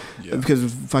 12, because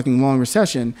of fucking long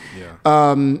recession,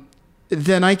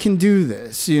 then I can do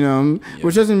this, you know?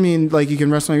 Which doesn't mean like you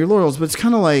can rest on your laurels, but it's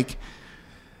kind of like,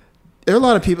 there are a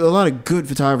lot of people, a lot of good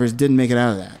photographers didn't make it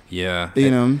out of that. Yeah. You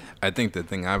know? I think the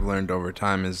thing I've learned over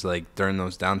time is like during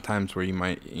those down times where you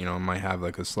might have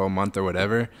like a slow month or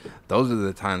whatever, those are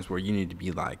the times where you need to be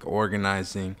like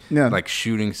organizing, like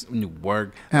shooting new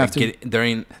work. There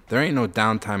ain't no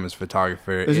downtime as a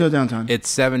photographer. There's no downtime. It's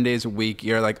 7 days a week.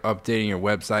 You're like updating your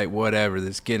website, whatever,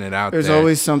 just getting it out there. There's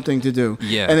always something to do.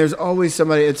 Yeah. And there's always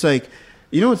somebody, it's like,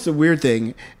 you know what's the weird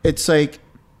thing? It's like,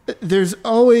 there's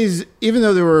always, even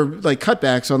though there were like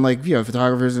cutbacks on like, you know,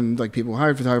 photographers and like people who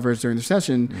hired photographers during the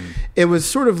session, it was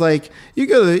sort of like you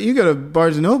go to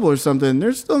Barnes and Noble or something,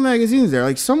 there's still magazines there.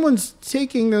 Like someone's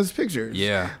taking those pictures.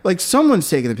 Yeah. Like someone's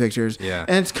taking the pictures. Yeah.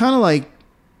 And it's kind of like,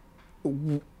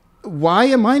 why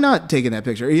am I not taking that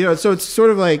picture? You know, so it's sort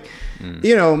of like,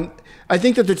 you know, I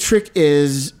think that the trick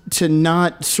is to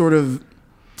not sort of,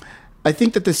 I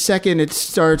think that the second you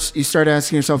start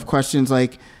asking yourself questions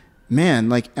like, man,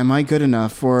 like, am I good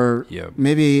enough? Or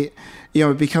maybe, you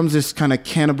know, it becomes this kind of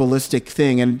cannibalistic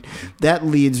thing. And that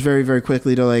leads very, very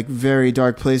quickly to like very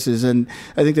dark places. And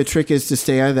I think the trick is to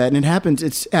stay out of that. And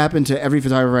it's happened to every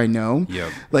photographer I know.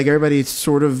 Like everybody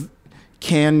sort of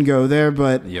can go there,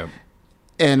 but,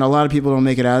 and a lot of people don't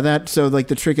make it out of that. So like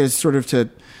the trick is sort of to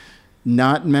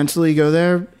not mentally go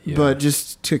there, but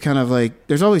just to kind of like,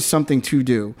 there's always something to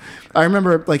do. I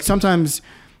remember like sometimes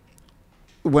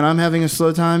when I'm having a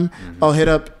slow time, I'll hit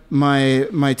up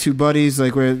my two buddies,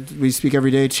 like where we speak every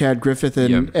day, Chad Griffith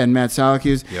and Matt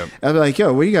Salacuse. I'll be like,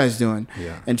 yo, what are you guys doing?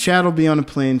 And Chad will be on a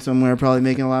plane somewhere, probably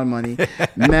making a lot of money.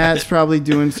 Matt's probably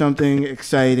doing something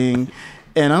exciting.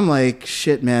 And I'm like,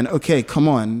 shit, man. Okay, come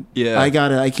on.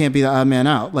 I can't be the odd man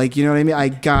out. Like, you know what I mean? I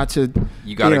got to.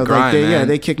 You got to grind, like man. Yeah,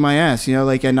 they kick my ass, you know,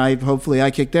 like, and hopefully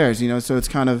I kick theirs, you know, so it's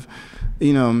kind of,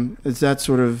 you know, it's that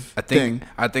sort of thing.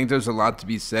 I think there's a lot to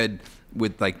be said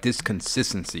with like this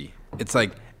consistency. It's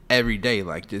like every day,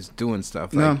 like just doing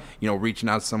stuff, like you know, reaching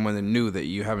out to someone that new that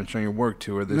you haven't shown your work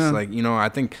to, or this like, you know, I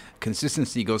think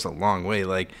consistency goes a long way,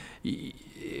 like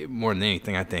more than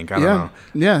anything. I think I don't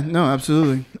know. No,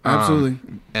 absolutely.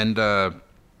 And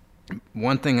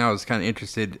one thing I was kind of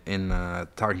interested in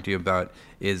talking to you about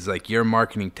is like your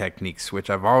marketing techniques, which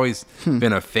I've always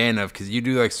been a fan of, because you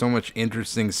do like so much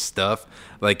interesting stuff.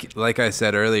 Like I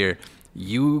said earlier,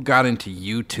 you got into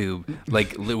YouTube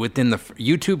like within the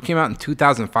YouTube came out in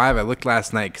 2005. I looked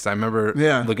last night because I remember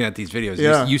looking at these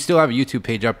videos. You still have a YouTube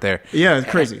page up there. Yeah, it's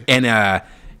crazy. And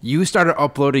you started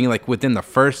uploading like within the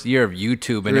first year of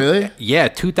YouTube. And really?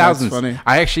 2000. That's funny.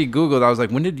 I actually Googled. I was like,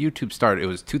 when did YouTube start? It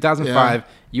was 2005. Yeah.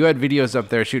 You had videos up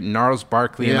there shooting Gnarls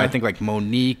Barkley and I think like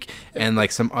Monique and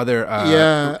like some other.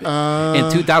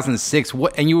 In 2006.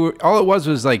 And you were all it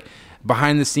was like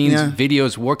behind the scenes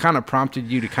videos. What kind of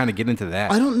prompted you to kind of get into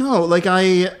that? I don't know. Like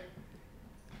I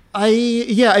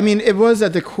mean, it was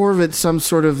at the core of it some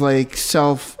sort of like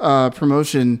self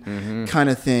promotion kind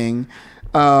of thing.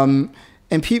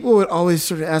 And people would always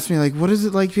sort of ask me, like, what is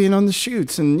it like being on the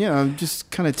shoots? And,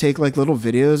 just kind of take, like, little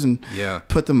videos and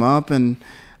put them up and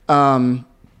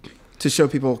to show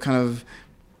people kind of,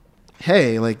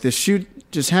 hey, like, the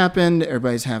shoot just happened.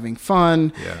 Everybody's having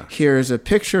fun. Yeah. Here's a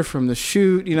picture from the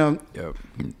shoot, Yep.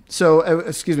 So,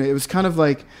 excuse me, it was kind of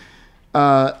like,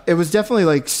 it was definitely,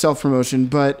 like, self-promotion,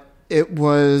 but it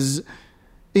was...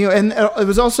 and it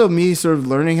was also me sort of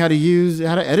learning how to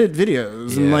edit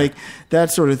videos and like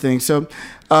that sort of thing. So,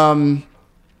 I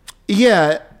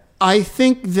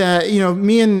think that,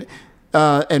 me and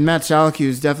Matt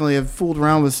Salacuse definitely have fooled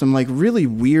around with some like really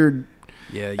weird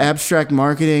abstract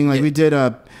marketing. Like we did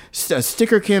a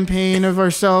sticker campaign of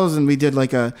ourselves and we did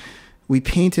we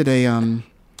painted a, what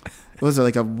was it,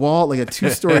 like a wall, like a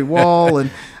 2-story wall.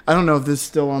 And I don't know if this is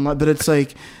still online, but it's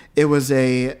like, it was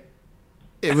a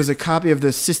copy of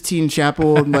the Sistine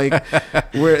Chapel, and like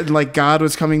where like God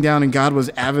was coming down, and God was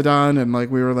Avedon, and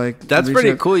like we were like. That's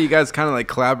pretty cool. You guys kind of like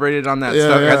collaborated on that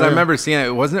stuff because I remember seeing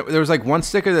it. Wasn't it? There was like one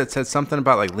sticker that said something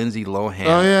about like Lindsay Lohan.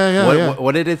 Oh yeah.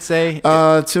 What did it say?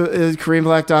 To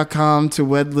KareemBlack.com to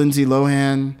wed Lindsay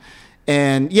Lohan.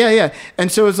 And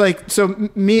and so it's like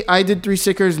I did 3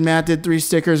 stickers, Matt did 3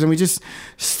 stickers, and we just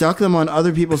stuck them on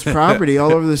other people's property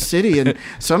all over the city, and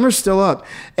some are still up.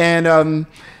 And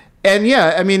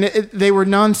I mean, they were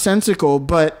nonsensical,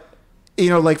 but,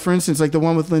 like, for instance, like the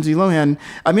one with Lindsay Lohan,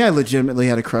 I mean, I legitimately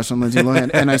had a crush on Lindsay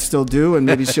Lohan, and I still do, and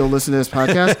maybe she'll listen to this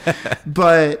podcast.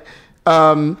 But,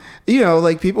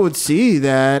 like, people would see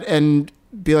that and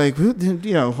be like,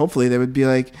 hopefully they would be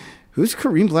like, who's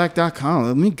KareemBlack.com?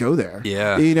 Let me go there.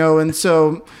 Yeah. And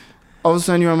so all of a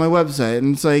sudden you're on my website,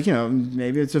 and it's like,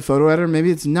 maybe it's a photo editor, maybe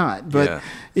it's not. But,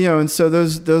 and so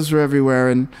those were everywhere.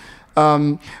 And,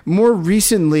 more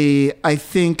recently, I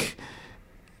think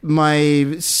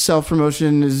my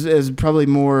self-promotion is probably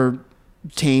more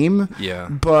tame. Yeah.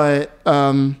 But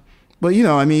I mean,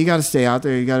 you got to stay out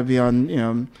there. You got to be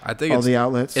on, I think all the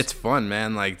outlets. It's fun,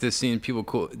 man. Like just seeing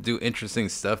people do interesting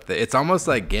stuff. That it's almost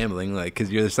like gambling, like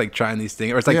because you're just like trying these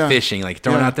things, or it's like fishing, like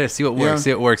throwing out there, see what works,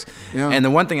 see what works. Yeah. And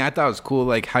the one thing I thought was cool,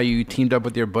 like how you teamed up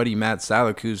with your buddy Matt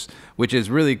Salacuse, which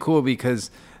is really cool because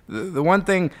the one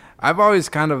thing. I've always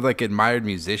kind of like admired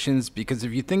musicians because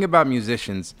if you think about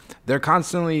musicians, they're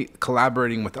constantly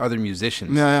collaborating with other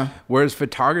musicians. Yeah. Whereas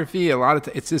photography, a lot of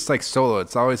it's just like solo.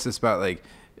 It's always just about like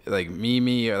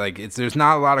me, or like there's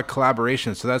not a lot of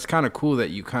collaboration. So that's kind of cool that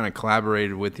you kind of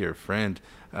collaborated with your friend.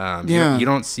 You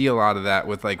don't see a lot of that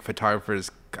with like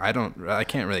photographers. I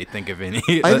can't really think of any.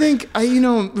 I think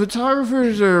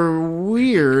photographers are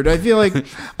weird. I feel like,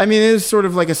 I mean, it is sort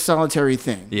of like a solitary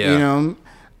thing. Yeah.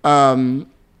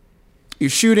 You're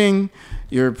shooting,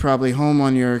 you're probably home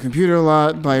on your computer a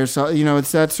lot by yourself,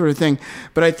 it's that sort of thing.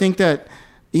 But I think that,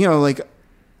 like,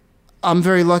 I'm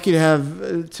very lucky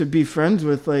to be friends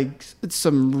with, like,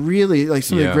 some really, like,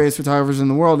 some of the greatest photographers in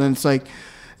the world. And it's like,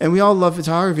 and we all love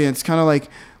photography. And it's kind of like,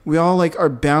 we all, like, are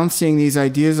bouncing these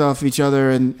ideas off each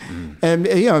other. And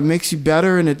it makes you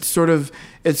better. And it's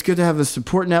good to have a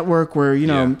support network where,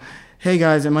 hey,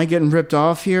 guys, am I getting ripped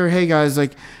off here? Hey, guys,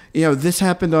 like, this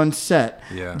happened on set.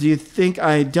 Yeah. Do you think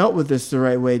I dealt with this the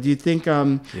right way? Do you think,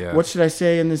 what should I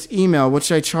say in this email? What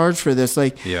should I charge for this?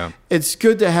 Like, it's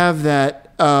good to have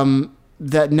that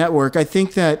network. I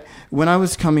think that when I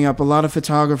was coming up, a lot of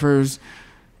photographers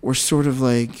were sort of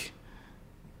like,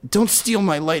 don't steal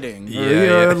my lighting,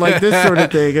 or, like this sort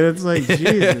of thing. And it's like,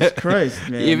 Jesus Christ,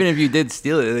 man. Even if you did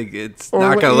steal it, like, it's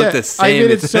not going to look the same. I mean,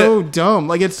 it's so dumb.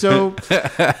 Like, it's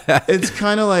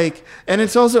kind of like, and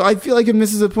it's also, I feel like it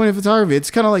misses the point of photography. It's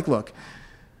kind of like, look,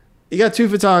 you got 2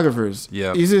 photographers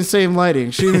using the same lighting,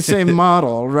 shooting the same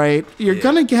model, right? You're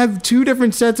going to have 2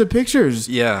 different sets of pictures.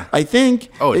 Yeah. I think.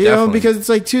 Oh, definitely. Because it's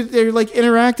like they're like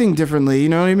interacting differently. You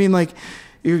know what I mean? Like,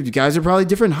 you guys are probably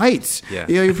different heights. Yeah.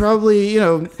 You're probably,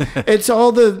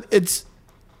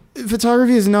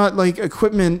 photography is not like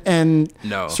equipment and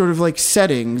sort of like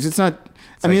settings. It's not,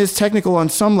 I mean, it's technical on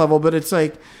some level, but it's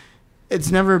like, it's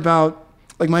never about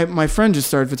like my friend just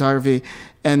started photography,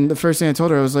 and the first thing I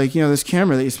told her, I was like, this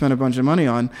camera that you spent a bunch of money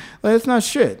on, like, it's not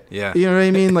shit. Yeah. You know what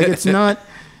I mean? Like, it's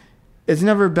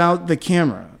never about the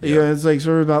camera. Yeah. It's like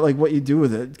sort of about like what you do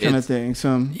with it kind of thing.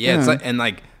 So yeah, it's like, and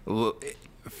like,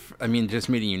 I mean, just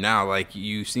meeting you now, like,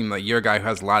 you seem like you're a guy who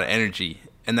has a lot of energy,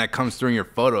 and that comes through in your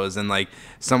photos. And like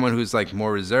someone who's like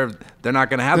more reserved, they're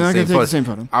not going to have the same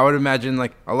photo. I would imagine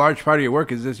like a large part of your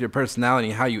work is just your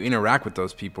personality, how you interact with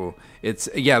those people. It's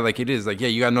like it is like,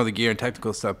 you got to know the gear and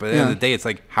technical stuff, but at the end of the day, it's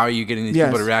like, how are you getting these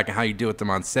people to react and how you deal with them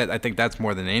on set? I think that's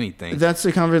more than anything. That's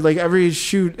the conversation. Like, every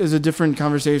shoot is a different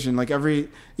conversation. Like,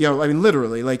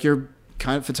 literally, like, your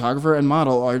kind of photographer and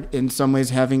model are in some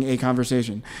ways having a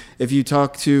conversation.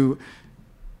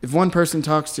 If one person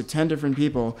talks to 10 different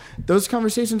people, those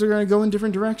conversations are going to go in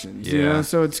different directions. Yeah.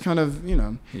 So it's kind of,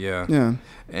 Yeah.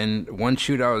 And one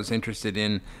shoot I was interested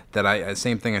in that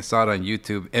same thing, I saw it on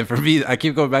YouTube. And for me, I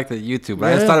keep going back to YouTube.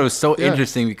 But I just thought it was so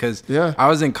interesting because I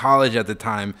was in college at the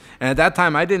time. And at that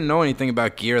time, I didn't know anything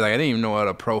about gear. Like, I didn't even know what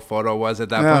a pro photo was at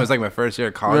that point. It was like my first year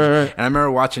of college. Right. And I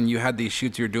remember watching, you had these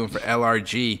shoots you were doing for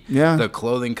LRG, the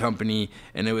clothing company.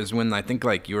 And it was when I think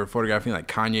like you were photographing like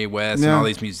Kanye West and all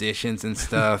these musicians and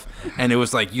stuff. And it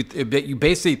was like you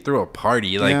basically threw a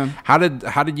party. Like, how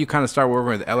did you kind of start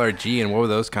working with LRG, and what were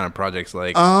those kind of projects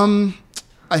like?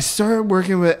 I started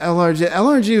working with LRG.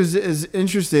 LRG is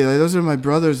interesting. Like, those are my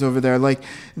brothers over there. Like,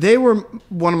 they were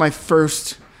one of my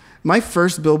first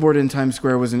billboard in Times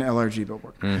Square was an LRG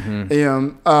billboard.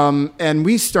 Mm-hmm. And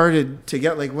we started to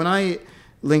get, like, when I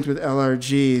linked with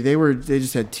LRG, they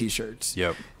just had T-shirts.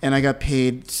 Yep. And I got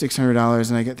paid $600,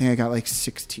 and I think I got like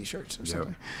 6 T-shirts or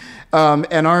something.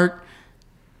 And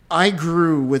I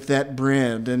grew with that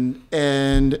brand,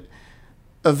 and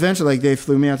eventually, like, they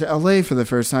flew me out to LA for the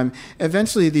first time.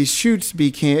 Eventually, these shoots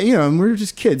became, and we were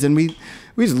just kids, and we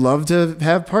just loved to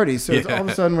have parties. So it's all of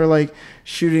a sudden we're like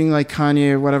shooting like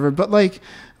Kanye or whatever.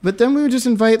 But then we would just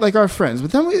invite like our friends.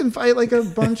 But then we'd invite like a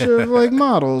bunch of like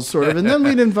models, sort of. And then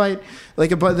we'd invite like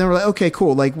then we're like, okay,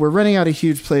 cool. Like, we're renting out a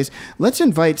huge place. Let's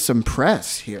invite some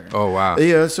press here. Oh, wow.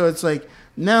 So it's like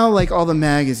now, like, all the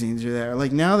magazines are there.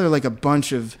 Like, now they're like a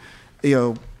bunch of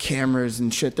cameras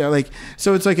and shit there, like,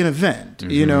 so it's like an event,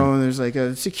 and there's like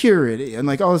a security and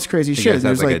like all this crazy shit. And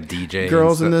there's like a DJ,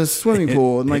 girls in the swimming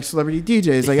pool and like celebrity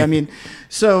DJs. Like, I mean,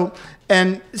 so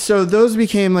those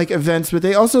became like events, but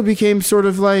they also became sort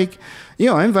of like,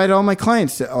 I invited all my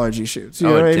clients to LRG shoots. You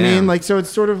know what I mean? Like, so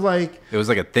it's sort of like, it was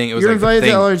like a thing. You're invited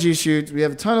to LRG shoots. We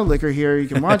have a ton of liquor here. You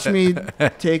can watch me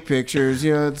take pictures.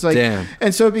 It's like,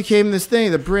 and so it became this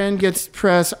thing. The brand gets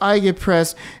press. I get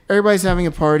press. Everybody's having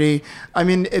a party. I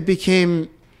mean, it became,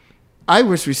 I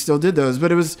wish we still did those,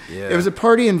 but it was a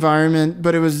party environment,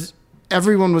 but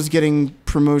everyone was getting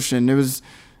promotion. It was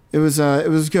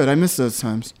good. I miss those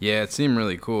times. Yeah, it seemed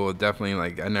really cool. Definitely,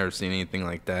 like, I've never seen anything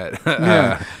like that.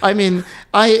 I mean,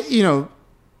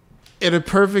 in a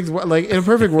perfect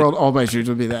world, all my shoots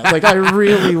would be that. Like, I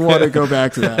really want to go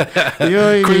back to that. You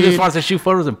know what I mean? Just wants to shoot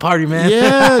photos and party, man.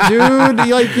 Yeah, dude.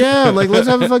 Like, let's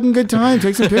have a fucking good time.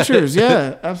 Take some pictures.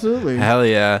 Yeah, absolutely. Hell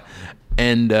yeah.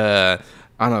 And on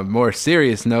a more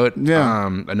serious note,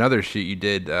 another shoot you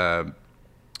did,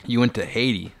 you went to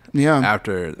Haiti. Yeah.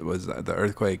 After was the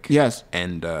earthquake. Yes.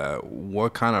 And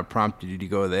what kind of prompted you to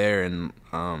go there, and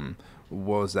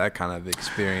what was that kind of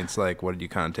experience like? What did you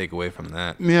kind of take away from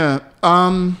that? Yeah.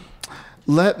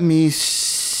 Let me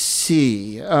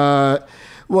see. Well,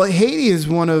 Haiti is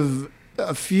one of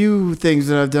a few things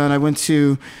that I've done. I went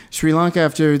to Sri Lanka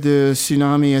after the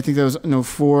tsunami. I think that was in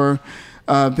 2004.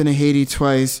 Been to Haiti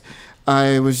twice.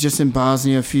 I was just in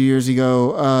Bosnia a few years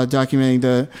ago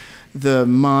documenting the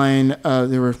mine.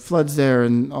 There were floods there,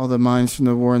 and all the mines from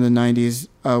the war in the 90s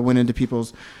went into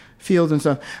people's fields and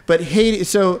stuff. But Haiti,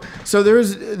 so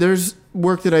there's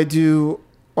work that I do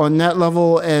on that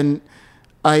level, and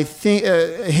I think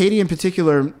Haiti in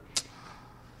particular,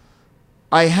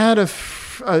 I had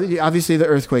obviously the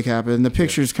earthquake happened. The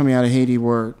pictures coming out of Haiti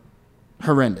were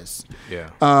horrendous.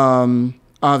 Yeah.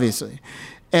 Obviously.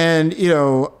 And,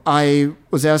 I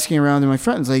was asking around to my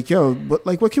friends, like,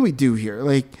 what can we do here?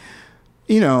 Like,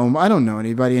 I don't know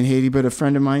anybody in Haiti, but a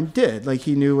friend of mine did. Like,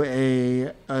 he knew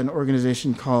an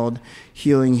organization called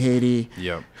Healing Haiti.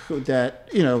 Yep. That,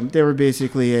 they were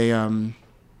basically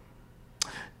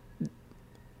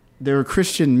they were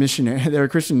Christian missionaries. They were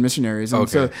Christian missionaries. And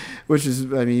so, which is,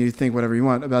 I mean, you think whatever you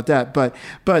want about that. But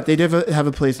they did have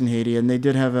a place in Haiti, and they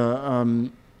did have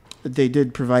they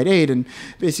did provide aid. And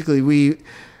basically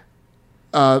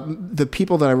the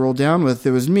people that I rolled down with,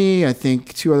 there was me, I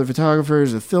think 2 other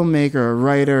photographers, a filmmaker, a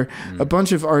writer, a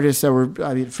bunch of artists that were,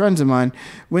 friends of mine,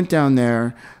 went down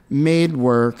there, made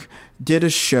work, did a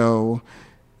show,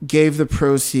 gave the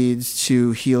proceeds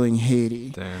to Healing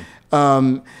Haiti.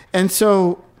 Damn. And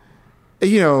so,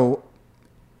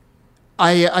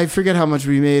 I forget how much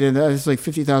we made, and it was like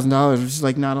 $50,000, which is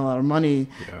like not a lot of money.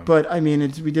 Yeah. But I mean,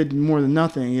 we did more than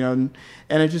nothing, and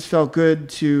it just felt good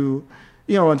to,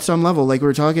 on some level, like we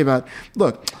were talking about.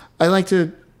 Look, I like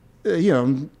to,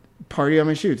 party on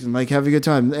my shoots and like have a good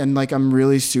time, and like I'm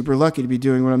really super lucky to be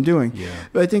doing what I'm doing. Yeah.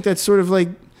 But I think that's sort of like,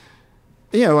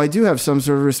 I do have some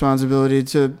sort of responsibility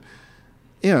to,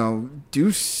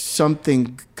 do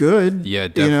something good. Yeah,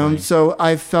 definitely. So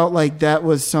I felt like that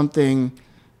was something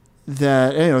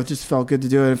that, it just felt good to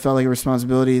do it. It felt like a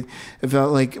responsibility. It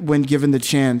felt like when given the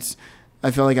chance,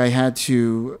 I felt like I had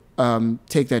to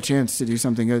take that chance to do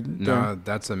something good. No,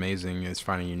 that's amazing. It's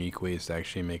finding unique ways to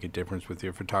actually make a difference with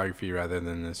your photography rather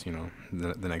than this,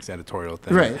 the next editorial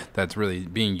thing. Right. That's really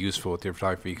being useful with your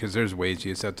photography, because there's ways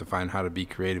you just have to find how to be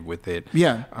creative with it.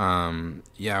 Yeah.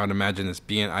 Yeah, I would imagine this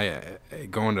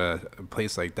going to a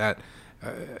place like that,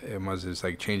 it must just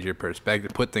like change your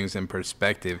perspective, put things in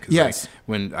perspective. Cause yes. Like,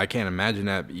 when I can't imagine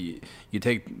that you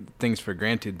take things for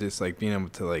granted, just like being able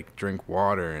to like drink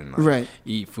water and like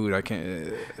eat food. I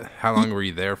can't. How long were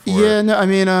you there for? Yeah, no, I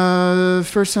mean,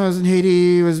 first time I was in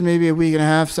Haiti was maybe a week and a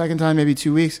half. Second time maybe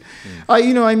 2 weeks. I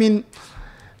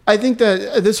think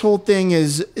that this whole thing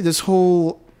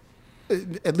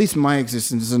at least my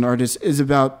existence as an artist is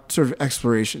about sort of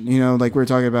exploration, like we were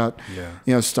talking about,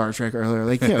 Star Trek earlier,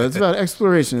 like, it's about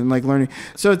exploration and like learning.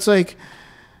 So it's like,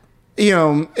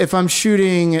 if I'm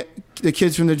shooting the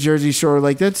kids from the Jersey Shore,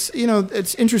 like that's,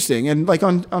 it's interesting. And like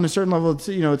on a certain level, it's,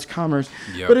 it's commerce,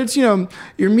 but it's, you're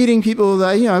meeting people that,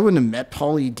 I wouldn't have met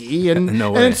Pauly D and,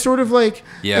 no way. And it's sort of like,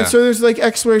 and so there's like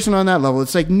exploration on that level.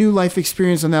 It's like new life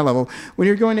experience on that level. When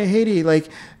you're going to Haiti, like,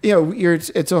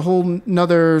 it's a whole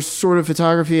nother sort of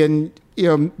photography and,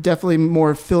 definitely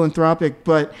more philanthropic,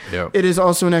 but it is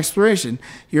also an exploration.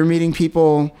 You're meeting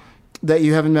people that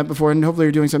you haven't met before, and hopefully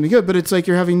you're doing something good, but it's like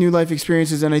you're having new life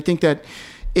experiences. And I think that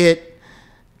it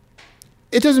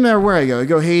doesn't matter where I go. I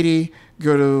go Haiti,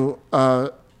 go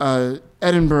to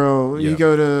Edinburgh, you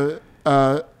go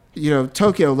to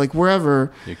Tokyo, like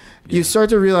wherever. You start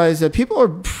to realize that people are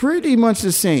pretty much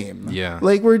the same. Yeah.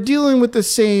 Like we're dealing with the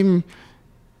same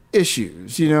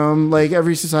issues, like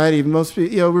every society, most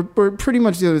people, we're pretty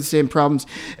much dealing with the same problems.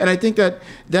 And I think that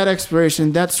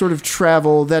exploration, that sort of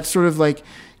travel, that sort of like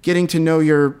getting to know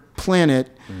your planet,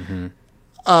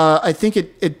 I think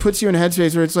it puts you in a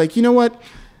headspace where it's like, you know what?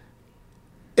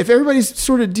 If everybody's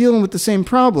sort of dealing with the same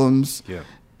problems,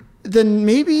 then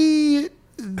maybe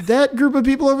that group of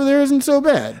people over there isn't so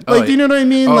bad. Like, you know what I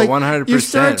mean? Oh, like 100%, you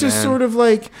start to sort of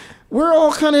like, we're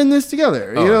all kind of in this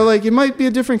together. Like it might be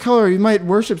a different color. You might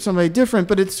worship somebody different,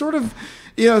 but it's sort of,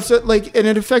 so like, and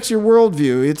it affects your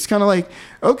worldview. It's kind of like,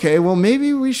 okay, well,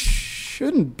 maybe we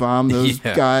shouldn't bomb those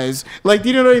guys. Like,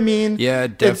 you know what I mean? Yeah,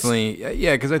 definitely.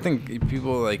 Because I think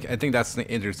people I think that's the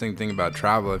interesting thing about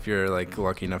travel. If you're like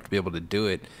lucky enough to be able to do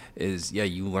it, is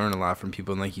you learn a lot from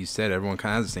people. And like you said, everyone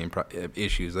kind of has the same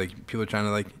issues. Like people are trying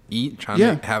to like eat, trying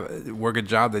to work a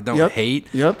job they don't hate,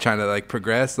 trying to like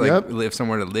progress, like live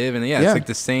somewhere to live. And it's like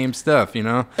the same stuff,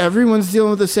 Everyone's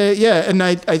dealing with the same. Yeah, and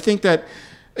I think that,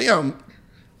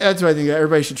 that's why I think that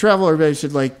everybody should travel. Everybody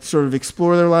should like sort of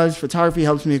explore their lives. Photography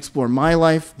helps me explore my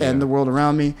life and the world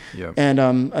around me. And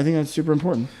I think that's super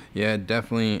important. Yeah,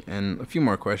 definitely. And a few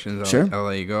more questions. I'll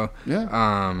let you go.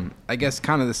 Yeah. I guess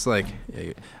kind of this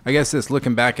this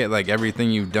looking back at like everything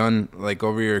you've done like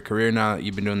over your career now.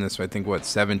 You've been doing this for, I think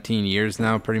 17 years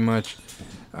now, pretty much.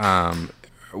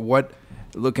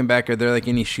 Looking back, are there like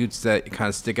any shoots that kind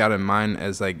of stick out in mind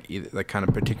as like kind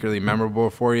of particularly memorable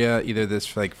for you? Either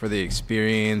this like for the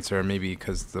experience, or maybe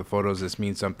because the photos just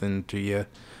mean something to you.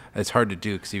 It's hard to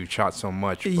do because you've shot so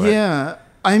much. But. Yeah,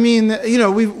 I mean,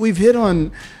 we've hit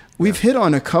on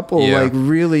a couple like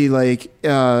really like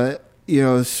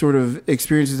sort of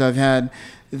experiences I've had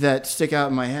that stick out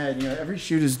in my head. Every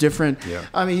shoot is different. Yeah.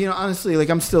 I mean, honestly, like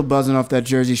I'm still buzzing off that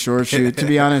Jersey Shore shoot, to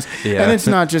be honest. And it's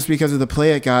not just because of the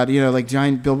play it got, like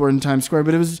giant billboard in Times Square,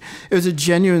 but it was a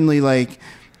genuinely like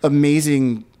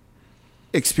amazing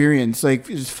experience. Like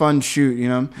it was a fun shoot,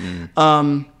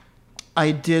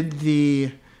 I did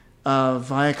the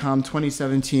Viacom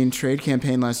 2017 trade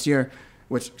campaign last year,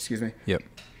 excuse me. Yep.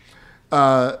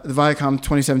 The Viacom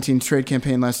 2017 trade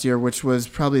campaign last year, which was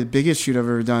probably the biggest shoot I've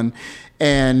ever done.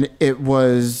 And it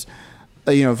was,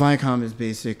 Viacom is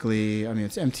basically,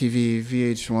 it's MTV,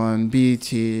 VH1,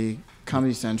 BET,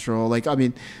 Comedy Central, like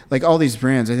all these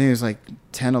brands. I think there's like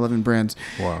 10, 11 brands.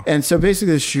 Wow. And so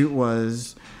basically the shoot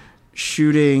was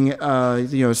shooting,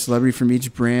 a celebrity from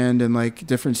each brand and like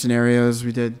different scenarios.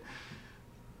 We did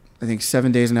I think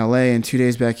 7 days in LA and 2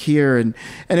 days back here. And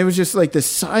it was just like the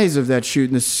size of that shoot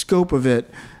and the scope of it.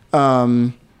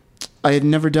 I had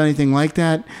never done anything like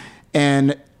that.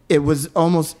 And it was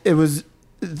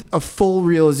a full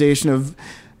realization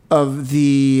of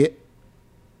the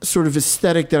sort of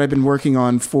aesthetic that I've been working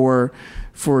on for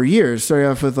years. Starting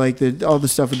off with like all the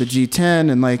stuff with the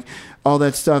G10 and like all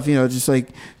that stuff, just like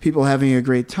people having a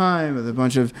great time with a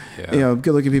bunch of,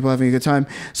 good-looking people having a good time.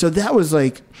 So that was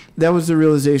the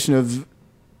realization of,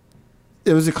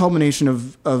 it was a culmination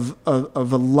of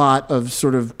a lot of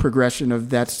sort of progression of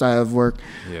that style of work.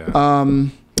 Yeah.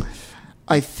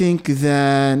 I think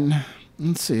that,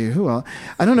 let's see, who else?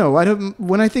 I don't know.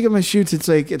 When I think of my shoots, it's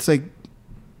like,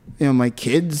 my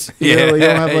kids. You don't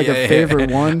have like a favorite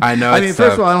one. I know. I mean,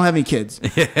 first of all, I don't have any kids.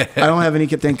 I don't have any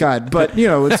kids, thank God. But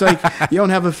it's like you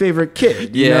don't have a favorite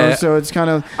kid. So it's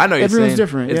kind of, I know you're everyone's saying.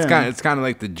 different. It's kind of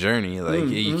like the journey. Like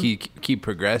you keep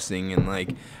progressing, and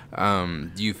like,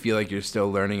 do you feel like you're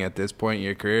still learning at this point in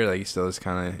your career? Like you still just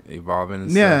kind of evolving.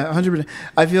 And stuff? 100%.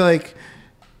 I feel like,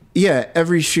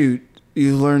 every shoot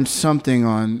you learn something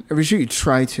on. Every shoot you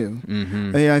try to.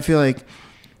 Mm-hmm. I feel like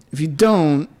if you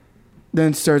don't,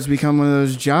 then it starts to become one of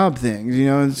those job things.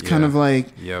 It's kind of like,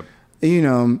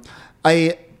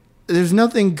 there's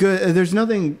nothing good. There's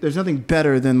nothing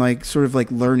better than like sort of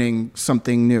like learning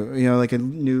something new. Like a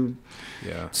new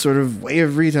sort of way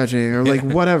of retouching or like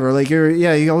whatever. Like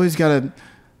you always gotta.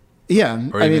 Yeah,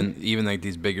 or even like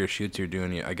these bigger shoots you're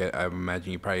doing, I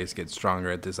imagine you probably just get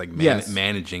stronger at this, like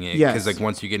managing it. Because like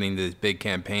once you get into these big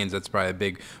campaigns, that's probably a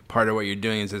big part of what you're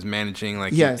doing is just managing,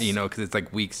 like because it's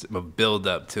like weeks of build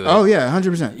up to it. Oh yeah,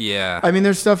 100%. Yeah. I mean,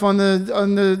 there's stuff on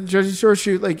the Jersey Shore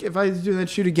shoot. Like if I do that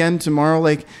shoot again tomorrow,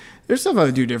 like there's stuff I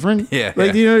would do different. Yeah.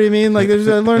 Like, you know what I mean? Like I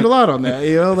learned a lot on that.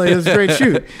 Like it was a great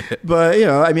shoot. But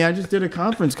I mean, I just did a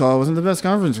conference call. It wasn't the best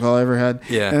conference call I ever had.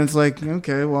 Yeah. And it's like,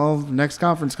 okay, well, next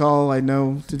conference call, I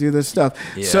know to do this stuff.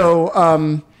 Yeah. So,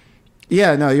 I'm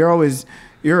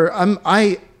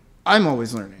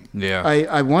always learning. Yeah.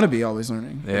 I want to be always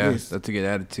learning. Yeah, that's a good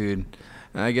attitude.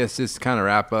 And I guess just kind of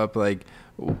wrap up, like,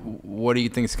 what do you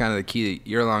think is kind of the key to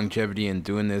your longevity in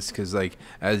doing this? Because, like,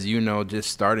 as you know, just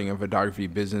starting a photography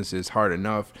business is hard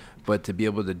enough, but to be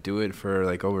able to do it for,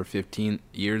 like, over 15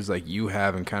 years like you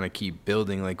have and kind of keep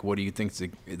building, like, what do you think is,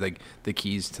 like, the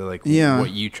keys to, like, what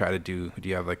you try to do? Do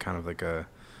you have, like, kind of like a,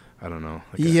 I don't know.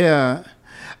 Like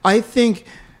I think...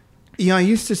 I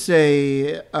used to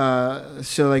say,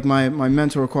 so like my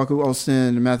mentor, Kwaku Olson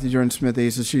and Matthew Jordan Smith, they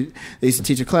used to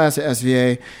teach a class at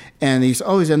SVA, and they used to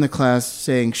always end the class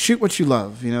saying, shoot what you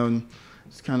love, and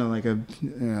it's kind of like a,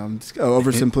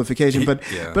 oversimplification, but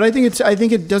I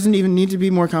think it doesn't even need to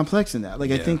be more complex than that. Like,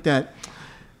 I think that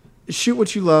shoot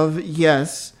what you love,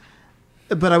 yes,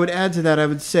 but I would add to that, I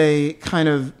would say kind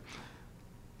of,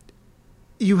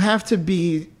 you have to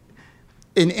be,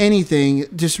 in anything,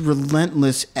 just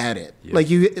relentless at it.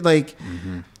 Yep.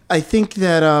 I think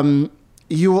that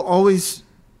you will always,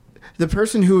 the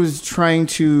person who is trying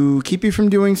to keep you from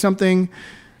doing something,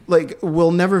 like,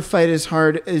 will never fight as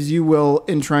hard as you will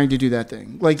in trying to do that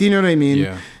thing. Like, do you know what I mean?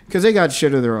 Yeah. Because they got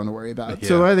shit of their own to worry about. Yeah.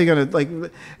 So why are they gonna like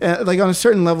on a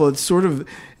certain level? It's sort of,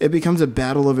 it becomes a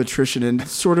battle of attrition, and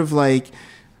it's sort of like,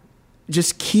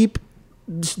 just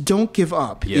don't give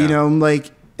up. Yeah.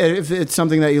 Like. If it's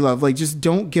something that you love, like, just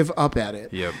don't give up at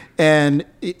it. Yep. And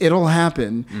it'll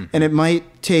happen. Mm-hmm. And it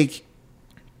might take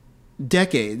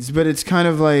decades, but it's kind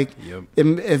of like,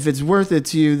 if it's worth it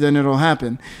to you, then it'll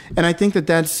happen. And I think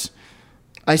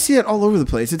I see it all over the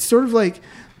place. It's sort of like,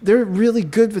 there are really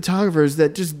good photographers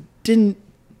that just didn't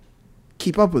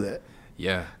keep up with it.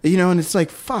 Yeah. And it's like,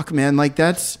 fuck, man, like,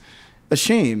 that's a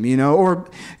shame, or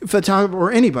photographer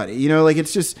or anybody, like,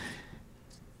 it's just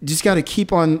got to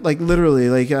keep on, like, literally,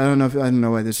 like, I don't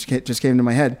know why this just came to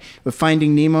my head, but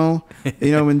Finding Nemo,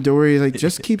 when Dory, like,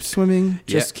 just keep swimming,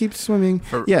 keep swimming.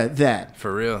 That.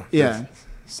 For real. Yeah. Just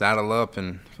saddle up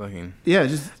and fucking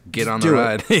just get on the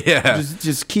ride. Yeah.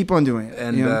 Just keep on doing it.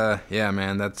 And,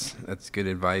 man, that's good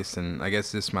advice. And I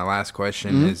guess this is my last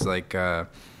question is, like, do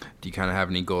you kind of have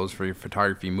any goals for your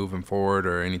photography moving forward,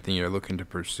 or anything you're looking to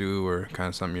pursue, or kind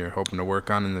of something you're hoping to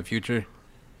work on in the future?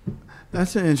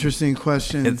 That's an interesting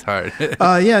question. It's hard. It's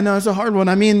a hard one.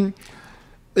 I mean,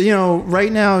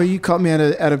 right now you caught me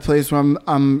at a place where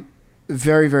I'm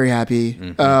very, very happy.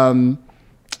 Mm-hmm.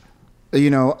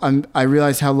 I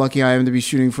realize how lucky I am to be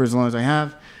shooting for as long as I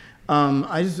have.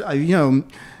 I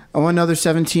want another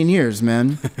 17 years,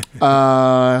 man.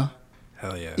 Hell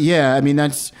yeah. Yeah. I mean,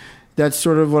 that's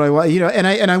sort of what I want,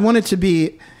 and I want it to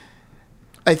be.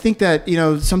 I think that,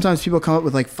 sometimes people come up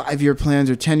with like 5-year plans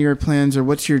or 10-year plans or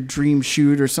what's your dream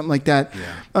shoot or something like that.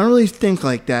 Yeah. I don't really think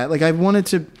like that. Like, I want it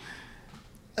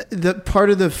the part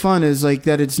of the fun is like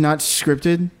that it's not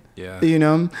scripted. Yeah. You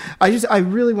know, I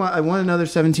want another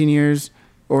 17 years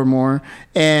or more,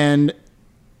 and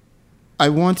I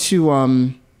want to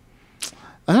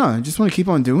I don't know, I just want to keep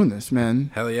on doing this,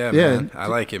 man. Hell yeah, man. I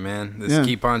like it, man. Just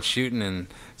keep on shooting and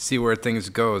see where things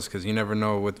goes, because you never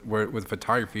know with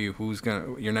photography who's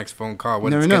your next phone call,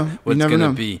 what's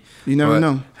gonna be. You never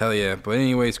know. Hell yeah. But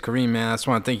anyways, Kareem, man, I just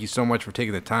want to thank you so much for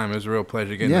taking the time. It was a real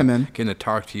pleasure getting to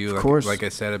talk to you. Of course. Like I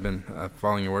said, I've been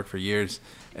following your work for years.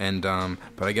 And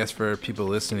but I guess for people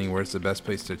listening, where's the best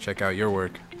place to check out your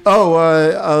work?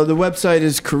 The website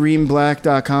is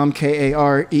KareemBlack.com,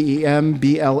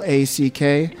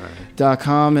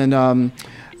 KareemBlack.com, and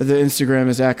the Instagram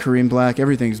is at Kareem Black.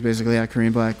 Everything's basically at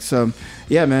Kareem Black. So,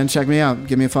 yeah, man, check me out.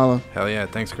 Give me a follow. Hell yeah.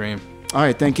 Thanks, Kareem. All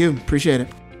right, thank you. Appreciate it.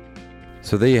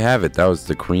 So there you have it. That was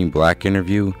the Kareem Black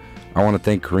interview. I want to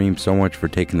thank Kareem so much for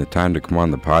taking the time to come on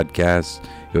the podcast.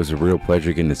 It was a real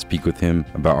pleasure getting to speak with him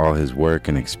about all his work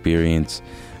and experience.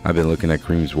 I've been looking at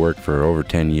Kareem's work for over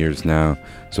 10 years now,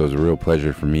 so it was a real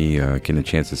pleasure for me getting a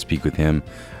chance to speak with him.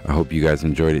 I hope you guys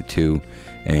enjoyed it too.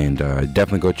 And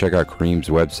definitely go check out Kareem's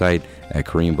website at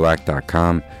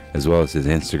KareemBlack.com, as well as his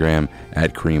Instagram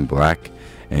at Kareem Black.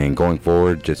 And going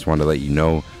forward, just want to let you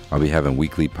know I'll be having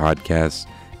weekly podcasts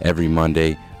every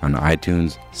Monday on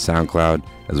iTunes, SoundCloud,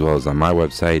 as well as on my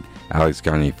website,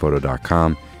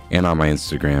 alexgagnephoto.com, and on my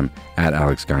Instagram at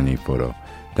alexgagnephoto.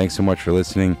 Thanks so much for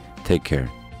listening. Take care.